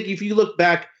 Like, I think if you look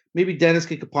back, maybe Dennis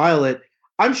can compile it.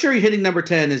 I'm sure hitting number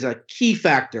 10 is a key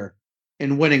factor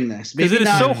in winning this. Because it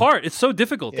is so hard. It's so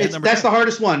difficult. That's 10. The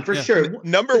hardest one for sure.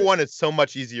 Number 1 is so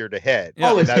much easier to hit.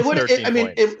 Yeah.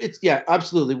 It's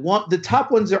absolutely. The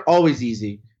top ones are always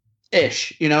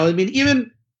easy-ish. You know, I mean, even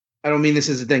I don't mean this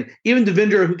as a thing. Even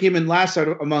Devendra, who came in last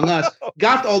among us,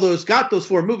 got those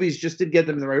 4 movies, just didn't get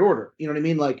them in the right order. You know what I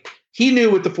mean? Like, he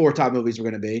knew what the 4 top movies were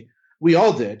going to be. We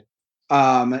all did.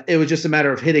 It was just a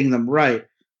matter of hitting them right.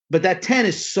 But that 10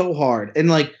 is so hard. And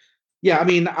like, yeah, I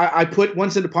mean, I put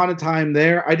Once Upon a Time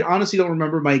there. I honestly don't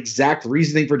remember my exact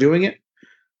reasoning for doing it.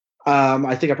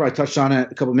 I think I probably touched on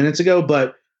it a couple minutes ago,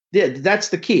 but yeah, that's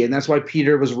the key. And that's why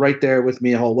Peter was right there with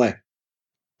me the whole way.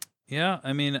 Yeah,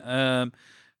 I mean,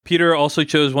 Peter also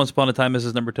chose Once Upon a Time as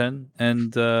his number 10,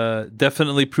 and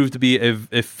definitely proved to be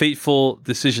a fateful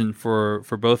decision for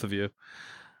both of you.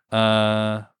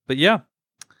 But yeah.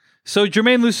 So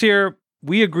Jermaine Lucier,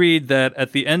 we agreed that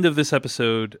at the end of this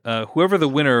episode, whoever the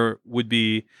winner would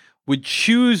be would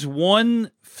choose one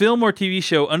film or TV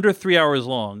show under 3 hours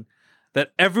long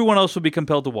that everyone else would be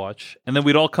compelled to watch, and then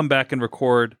we'd all come back and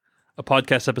record a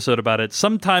podcast episode about it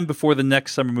sometime before the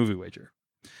next Summer Movie Wager.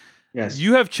 Yes.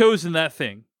 You have chosen that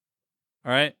thing.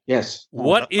 All right? Yes.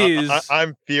 What is...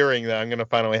 I'm fearing that I'm going to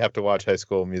finally have to watch High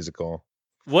School Musical.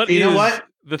 What is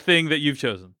the thing that you've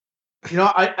chosen? You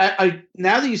know, I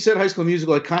now that you said High School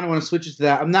Musical, I kind of want to switch it to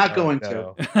that. I'm not going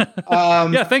to.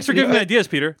 Yeah, thanks for giving me ideas,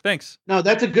 Peter. Thanks. No,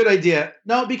 that's a good idea.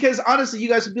 No, because honestly, you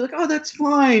guys would be like, "Oh, that's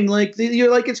fine." Like you're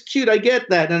like, "It's cute." I get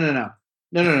that. No.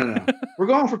 We're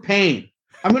going for pain.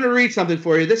 I'm going to read something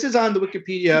for you. This is on the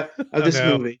Wikipedia of this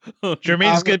movie.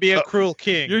 Jermaine's going to be a cruel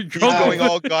king. You're drunk. Going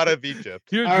all God of Egypt.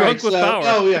 You're all drunk with power.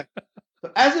 Oh yeah.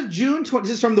 As of June 20,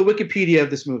 this is from the Wikipedia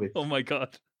of this movie. Oh my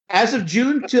God. As of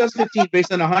June 2015,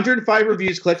 based on 105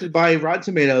 reviews collected by Rotten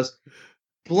Tomatoes,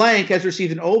 Blank has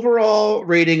received an overall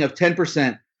rating of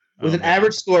 10% with an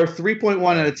average score of 3.1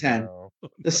 out of 10.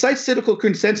 The site's cynical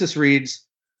consensus reads,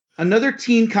 another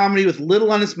teen comedy with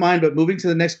little on its mind but moving to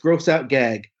the next gross-out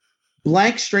gag.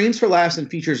 Blank strains for laughs and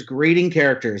features grating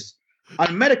characters. On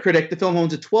Metacritic, the film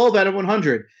owns a 12 out of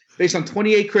 100 based on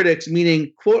 28 critics,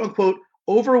 meaning quote-unquote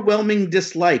overwhelming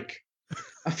dislike.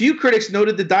 A few critics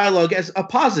noted the dialogue as a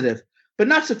positive, but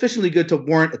not sufficiently good to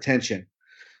warrant attention.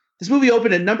 This movie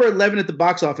opened at number 11 at the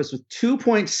box office with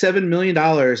 $2.7 million,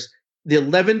 the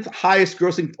 11th highest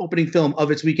grossing opening film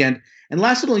of its weekend, and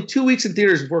lasted only 2 weeks in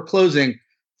theaters before closing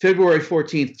February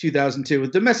 14th, 2002, with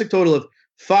a domestic total of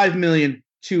 $5.2 million.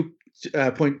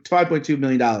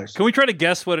 Can we try to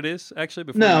guess what it is,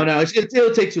 actually? No,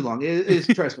 it'll take too long. It's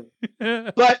trust me.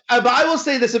 But I will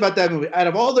say this about that movie. Out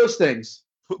of all those things,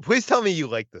 please tell me you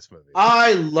like this movie.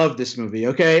 I love this movie.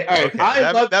 Okay, all right.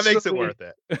 Okay. That makes it worth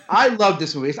it. I love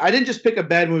this movie. I didn't just pick a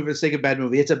bad movie for the sake of bad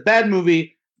movie. It's a bad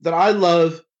movie that I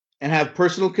love and have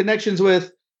personal connections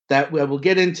with that we will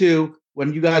get into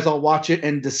when you guys all watch it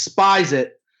and despise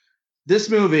it. This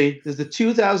movie is the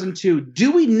 2002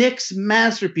 Dewey Nicks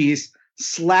masterpiece,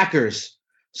 Slackers,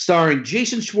 starring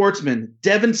Jason Schwartzman,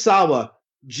 Devon Sawa,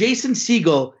 Jason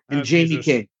Segel, and Jamie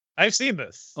King. I've seen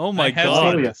this. Oh my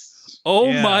God.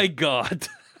 My God.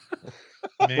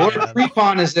 Gordon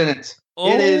Freepan is in it.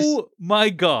 My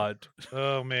God.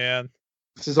 Oh, man.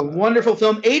 This is a wonderful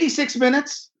film. 86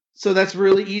 minutes, so that's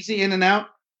really easy in and out.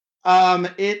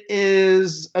 It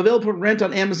is available for rent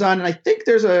on Amazon, and I think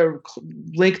there's a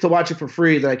link to watch it for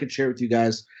free that I could share with you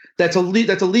guys. That's a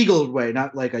legal way,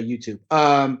 not like a YouTube.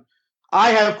 I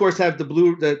of course have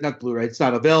not Blu-ray. It's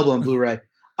not available on Blu-ray.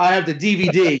 I have the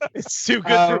DVD. It's too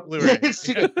good for Blu-ray. It's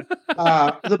too good.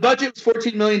 The budget was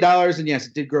 $14 million, and yes,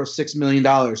 it did gross $6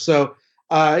 million. So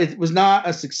it was not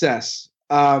a success,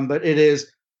 but it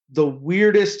is the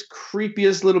weirdest,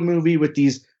 creepiest little movie with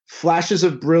these flashes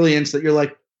of brilliance that you're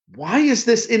like, why is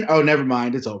this in? Oh, never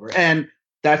mind. It's over. And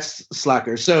that's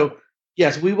Slacker. So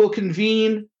yes, we will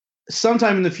convene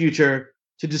sometime in the future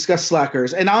to discuss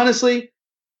Slackers. And honestly,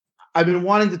 I've been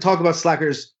wanting to talk about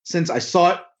Slackers since I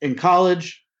saw it in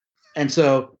college. And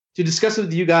so to discuss it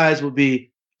with you guys will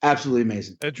be absolutely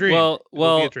amazing. A dream.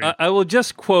 Well, I will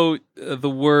just quote the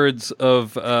words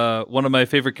of one of my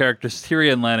favorite characters,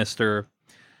 Tyrion Lannister.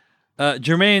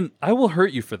 Jermaine, I will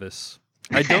hurt you for this.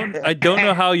 I don't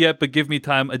know how yet, but give me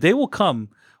time. A day will come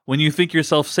when you think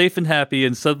yourself safe and happy,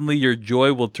 and suddenly your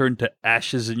joy will turn to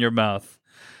ashes in your mouth,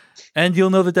 and you'll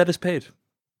know the debt is paid.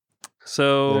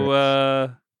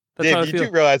 So that's Dave, how I you feel.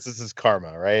 do realize this is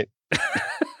karma, right?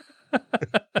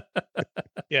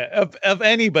 Yeah, of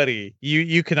anybody,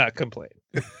 you cannot complain.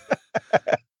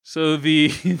 So the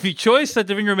choice that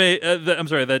Devindra made,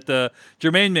 that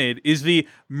Jermaine made, is the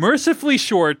mercifully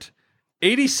short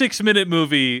 86-minute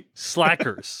movie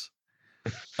Slackers,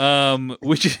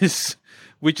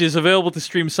 which is available to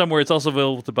stream somewhere. It's also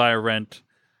available to buy or rent.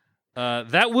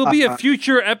 That will be a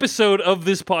future episode of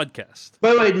this podcast.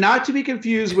 By the way, not to be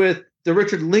confused with the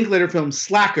Richard Linklater film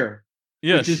Slacker.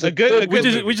 Yes, which is a good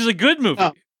movie. which is a good movie.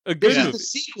 No, A good This movie. is the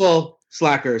sequel,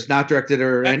 Slackers, not directed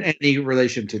or in any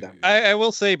relation to them. I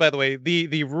will say, by the way,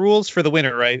 the rules for the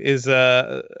winner, right, is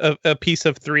a piece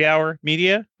of 3-hour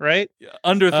media, right?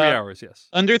 Under 3 hours, yes.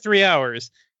 Under 3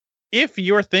 hours. If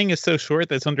your thing is so short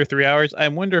that's under 3 hours, I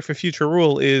wonder if a future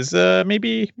rule is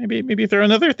maybe throw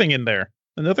another thing in there,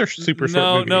 another super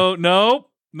short movie. No,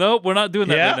 we're not doing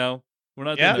that Yeah? right now. We're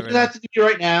not Yeah? doing It that right doesn't have to be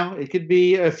right now. It could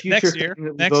be a future Next year. thing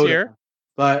that we Next vote year. on.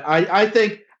 But I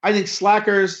think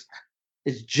Slackers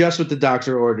is just what the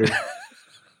doctor ordered. now.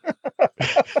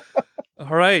 All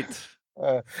right.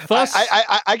 Thus,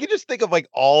 I can just think of like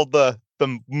all the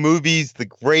movies, the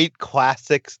great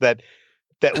classics that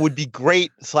would be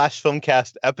great /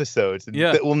 filmcast episodes. And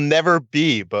Yeah. that will never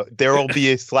be, but there will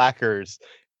be a Slackers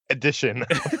edition of /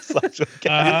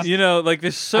 filmcast. you know, like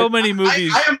there's so many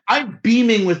movies. I'm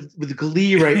beaming with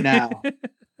glee right now.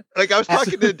 Like I was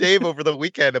talking to Dave over the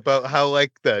weekend about how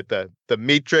like the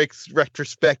Matrix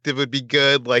retrospective would be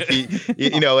good. Like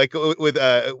you know, like with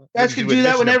Guys can with do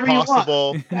that Mission whenever you want.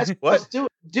 Impossible. That's What? let's do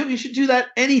it. You should do that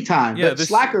anytime. Yeah, But this-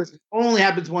 Slackers only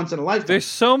happens once in a lifetime. There's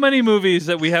so many movies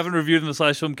that we haven't reviewed in the /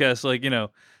 filmcast, like, you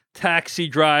know, Taxi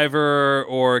Driver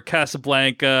or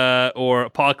Casablanca or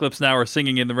Apocalypse Now or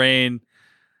Singing in the Rain.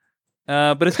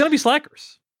 But it's going to be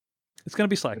Slackers. It's going to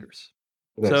be Slackers.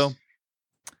 So,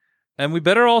 and we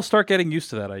better all start getting used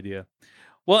to that idea.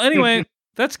 Well, anyway,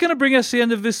 that's going to bring us to the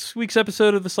end of this week's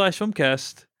episode of the /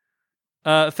 filmcast.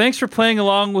 Thanks for playing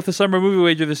along with the Summer Movie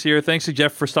Wager this year. Thanks to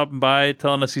Jeff for stopping by,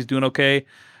 telling us he's doing okay.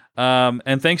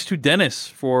 And thanks to Dennis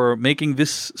for making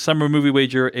this Summer Movie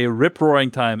Wager a rip-roaring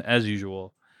time, as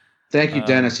usual. Thank you,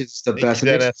 Dennis. It's the thank you, best. It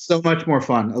makes it Dennis. so much more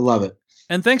fun. I love it.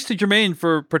 And thanks to Jermaine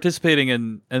for participating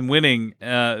and winning,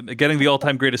 getting the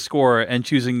all-time greatest score and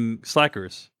choosing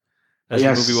Slackers as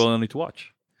Yes. the movie we'll only to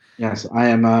watch. Yes, I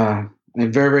am. I'm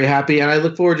very, very happy, and I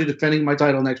look forward to defending my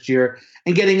title next year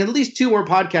and getting at least 2 more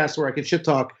podcasts where I can shit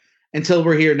talk until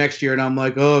we're here next year. And I'm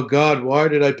like, oh God, why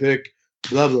did I pick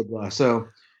blah blah blah? So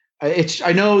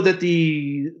I know that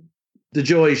the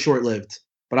joy is short lived,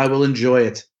 but I will enjoy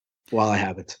it while I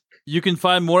have it. You can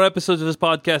find more episodes of this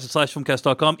podcast at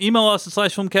 /filmcast.com. Email us at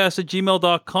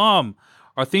 /filmcast@gmail.com.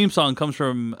 Our theme song comes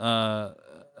from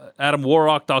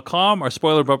AdamWarrock.com. Our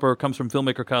spoiler bumper comes from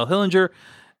filmmaker Kyle Hillinger.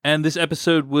 And this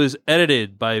episode was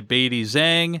edited by Beatty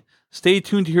Zhang. Stay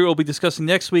tuned to hear what we'll be discussing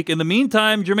next week. In the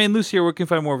meantime, Jermaine Luce here. Where can you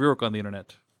find more of your work on the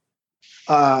internet?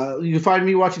 You can find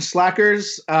me watching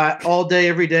Slackers all day,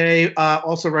 every day.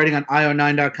 Also writing on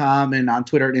io9.com and on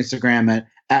Twitter and Instagram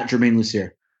at Jermaine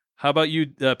Lucier. How about you,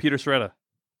 Peter Soretta?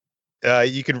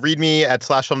 You can read me at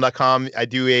 /film.com. I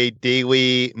do a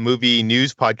daily movie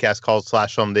news podcast called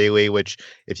 /film Daily, which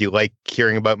if you like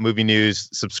hearing about movie news,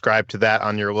 subscribe to that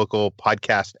on your local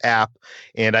podcast app.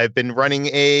 And I've been running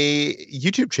a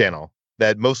YouTube channel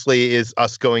that mostly is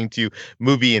us going to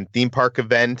movie and theme park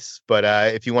events. But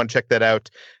if you want to check that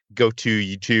out, go to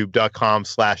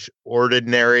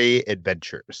youtube.com/ordinary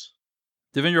adventures.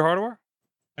 Devindra Hardawar?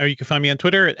 Or you can find me on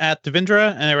Twitter at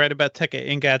Devindra, and I write about tech at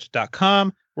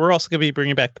Engadget.com. We're also going to be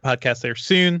bringing back the podcast there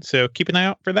soon, so keep an eye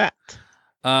out for that.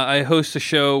 I host a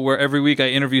show where every week I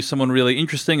interview someone really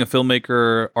interesting, a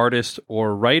filmmaker, artist,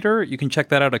 or writer. You can check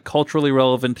that out at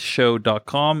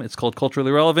culturallyrelevantshow.com. It's called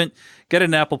Culturally Relevant. Get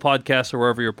an Apple Podcast or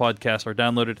wherever your podcasts are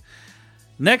downloaded.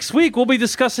 Next week, we'll be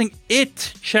discussing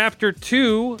It Chapter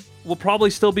 2. We'll probably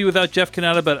still be without Jeff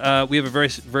Kanata, but we have a very,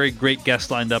 very great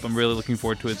guest lined up. I'm really looking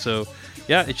forward to it. So,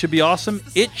 yeah, it should be awesome.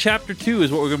 It Chapter 2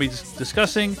 is what we're going to be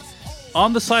discussing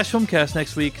on the /filmcast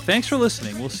next week. Thanks for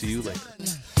listening. We'll see you later.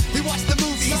 We watch the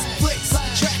movies, flicks,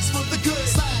 tracks for the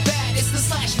good, bad. It's the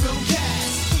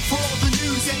 /filmcast for all the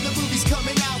news and the movies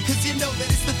coming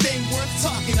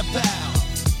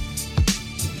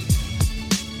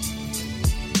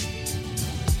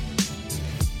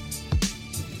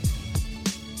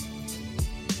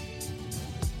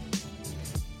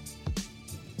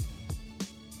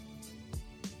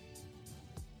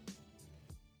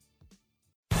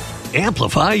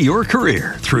Amplify your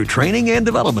career through training and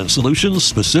development solutions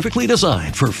specifically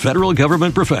designed for federal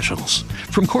government professionals.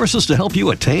 From courses to help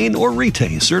you attain or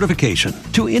retain certification,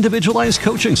 to individualized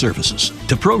coaching services,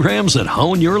 to programs that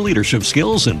hone your leadership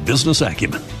skills and business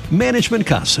acumen, Management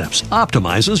Concepts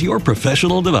optimizes your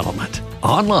professional development.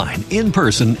 Online, in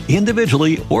person,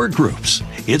 individually, or groups,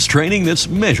 it's training that's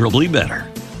measurably better.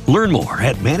 Learn more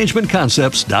at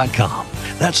managementconcepts.com.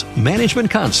 That's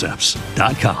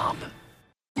managementconcepts.com.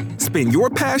 Spin your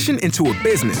passion into a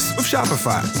business with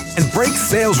Shopify and break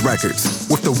sales records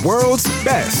with the world's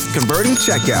best converting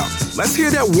checkout. Let's hear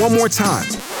that one more time.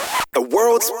 The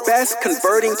world's best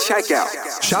converting checkout.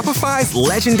 Shopify's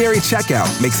legendary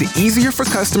checkout makes it easier for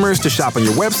customers to shop on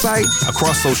your website,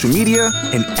 across social media,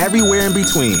 and everywhere in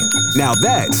between. Now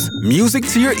that's music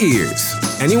to your ears.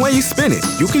 Any way you spin it,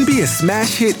 you can be a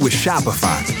smash hit with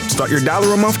Shopify. Start your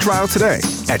 $1 a month trial today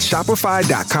at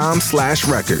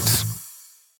shopify.com/records.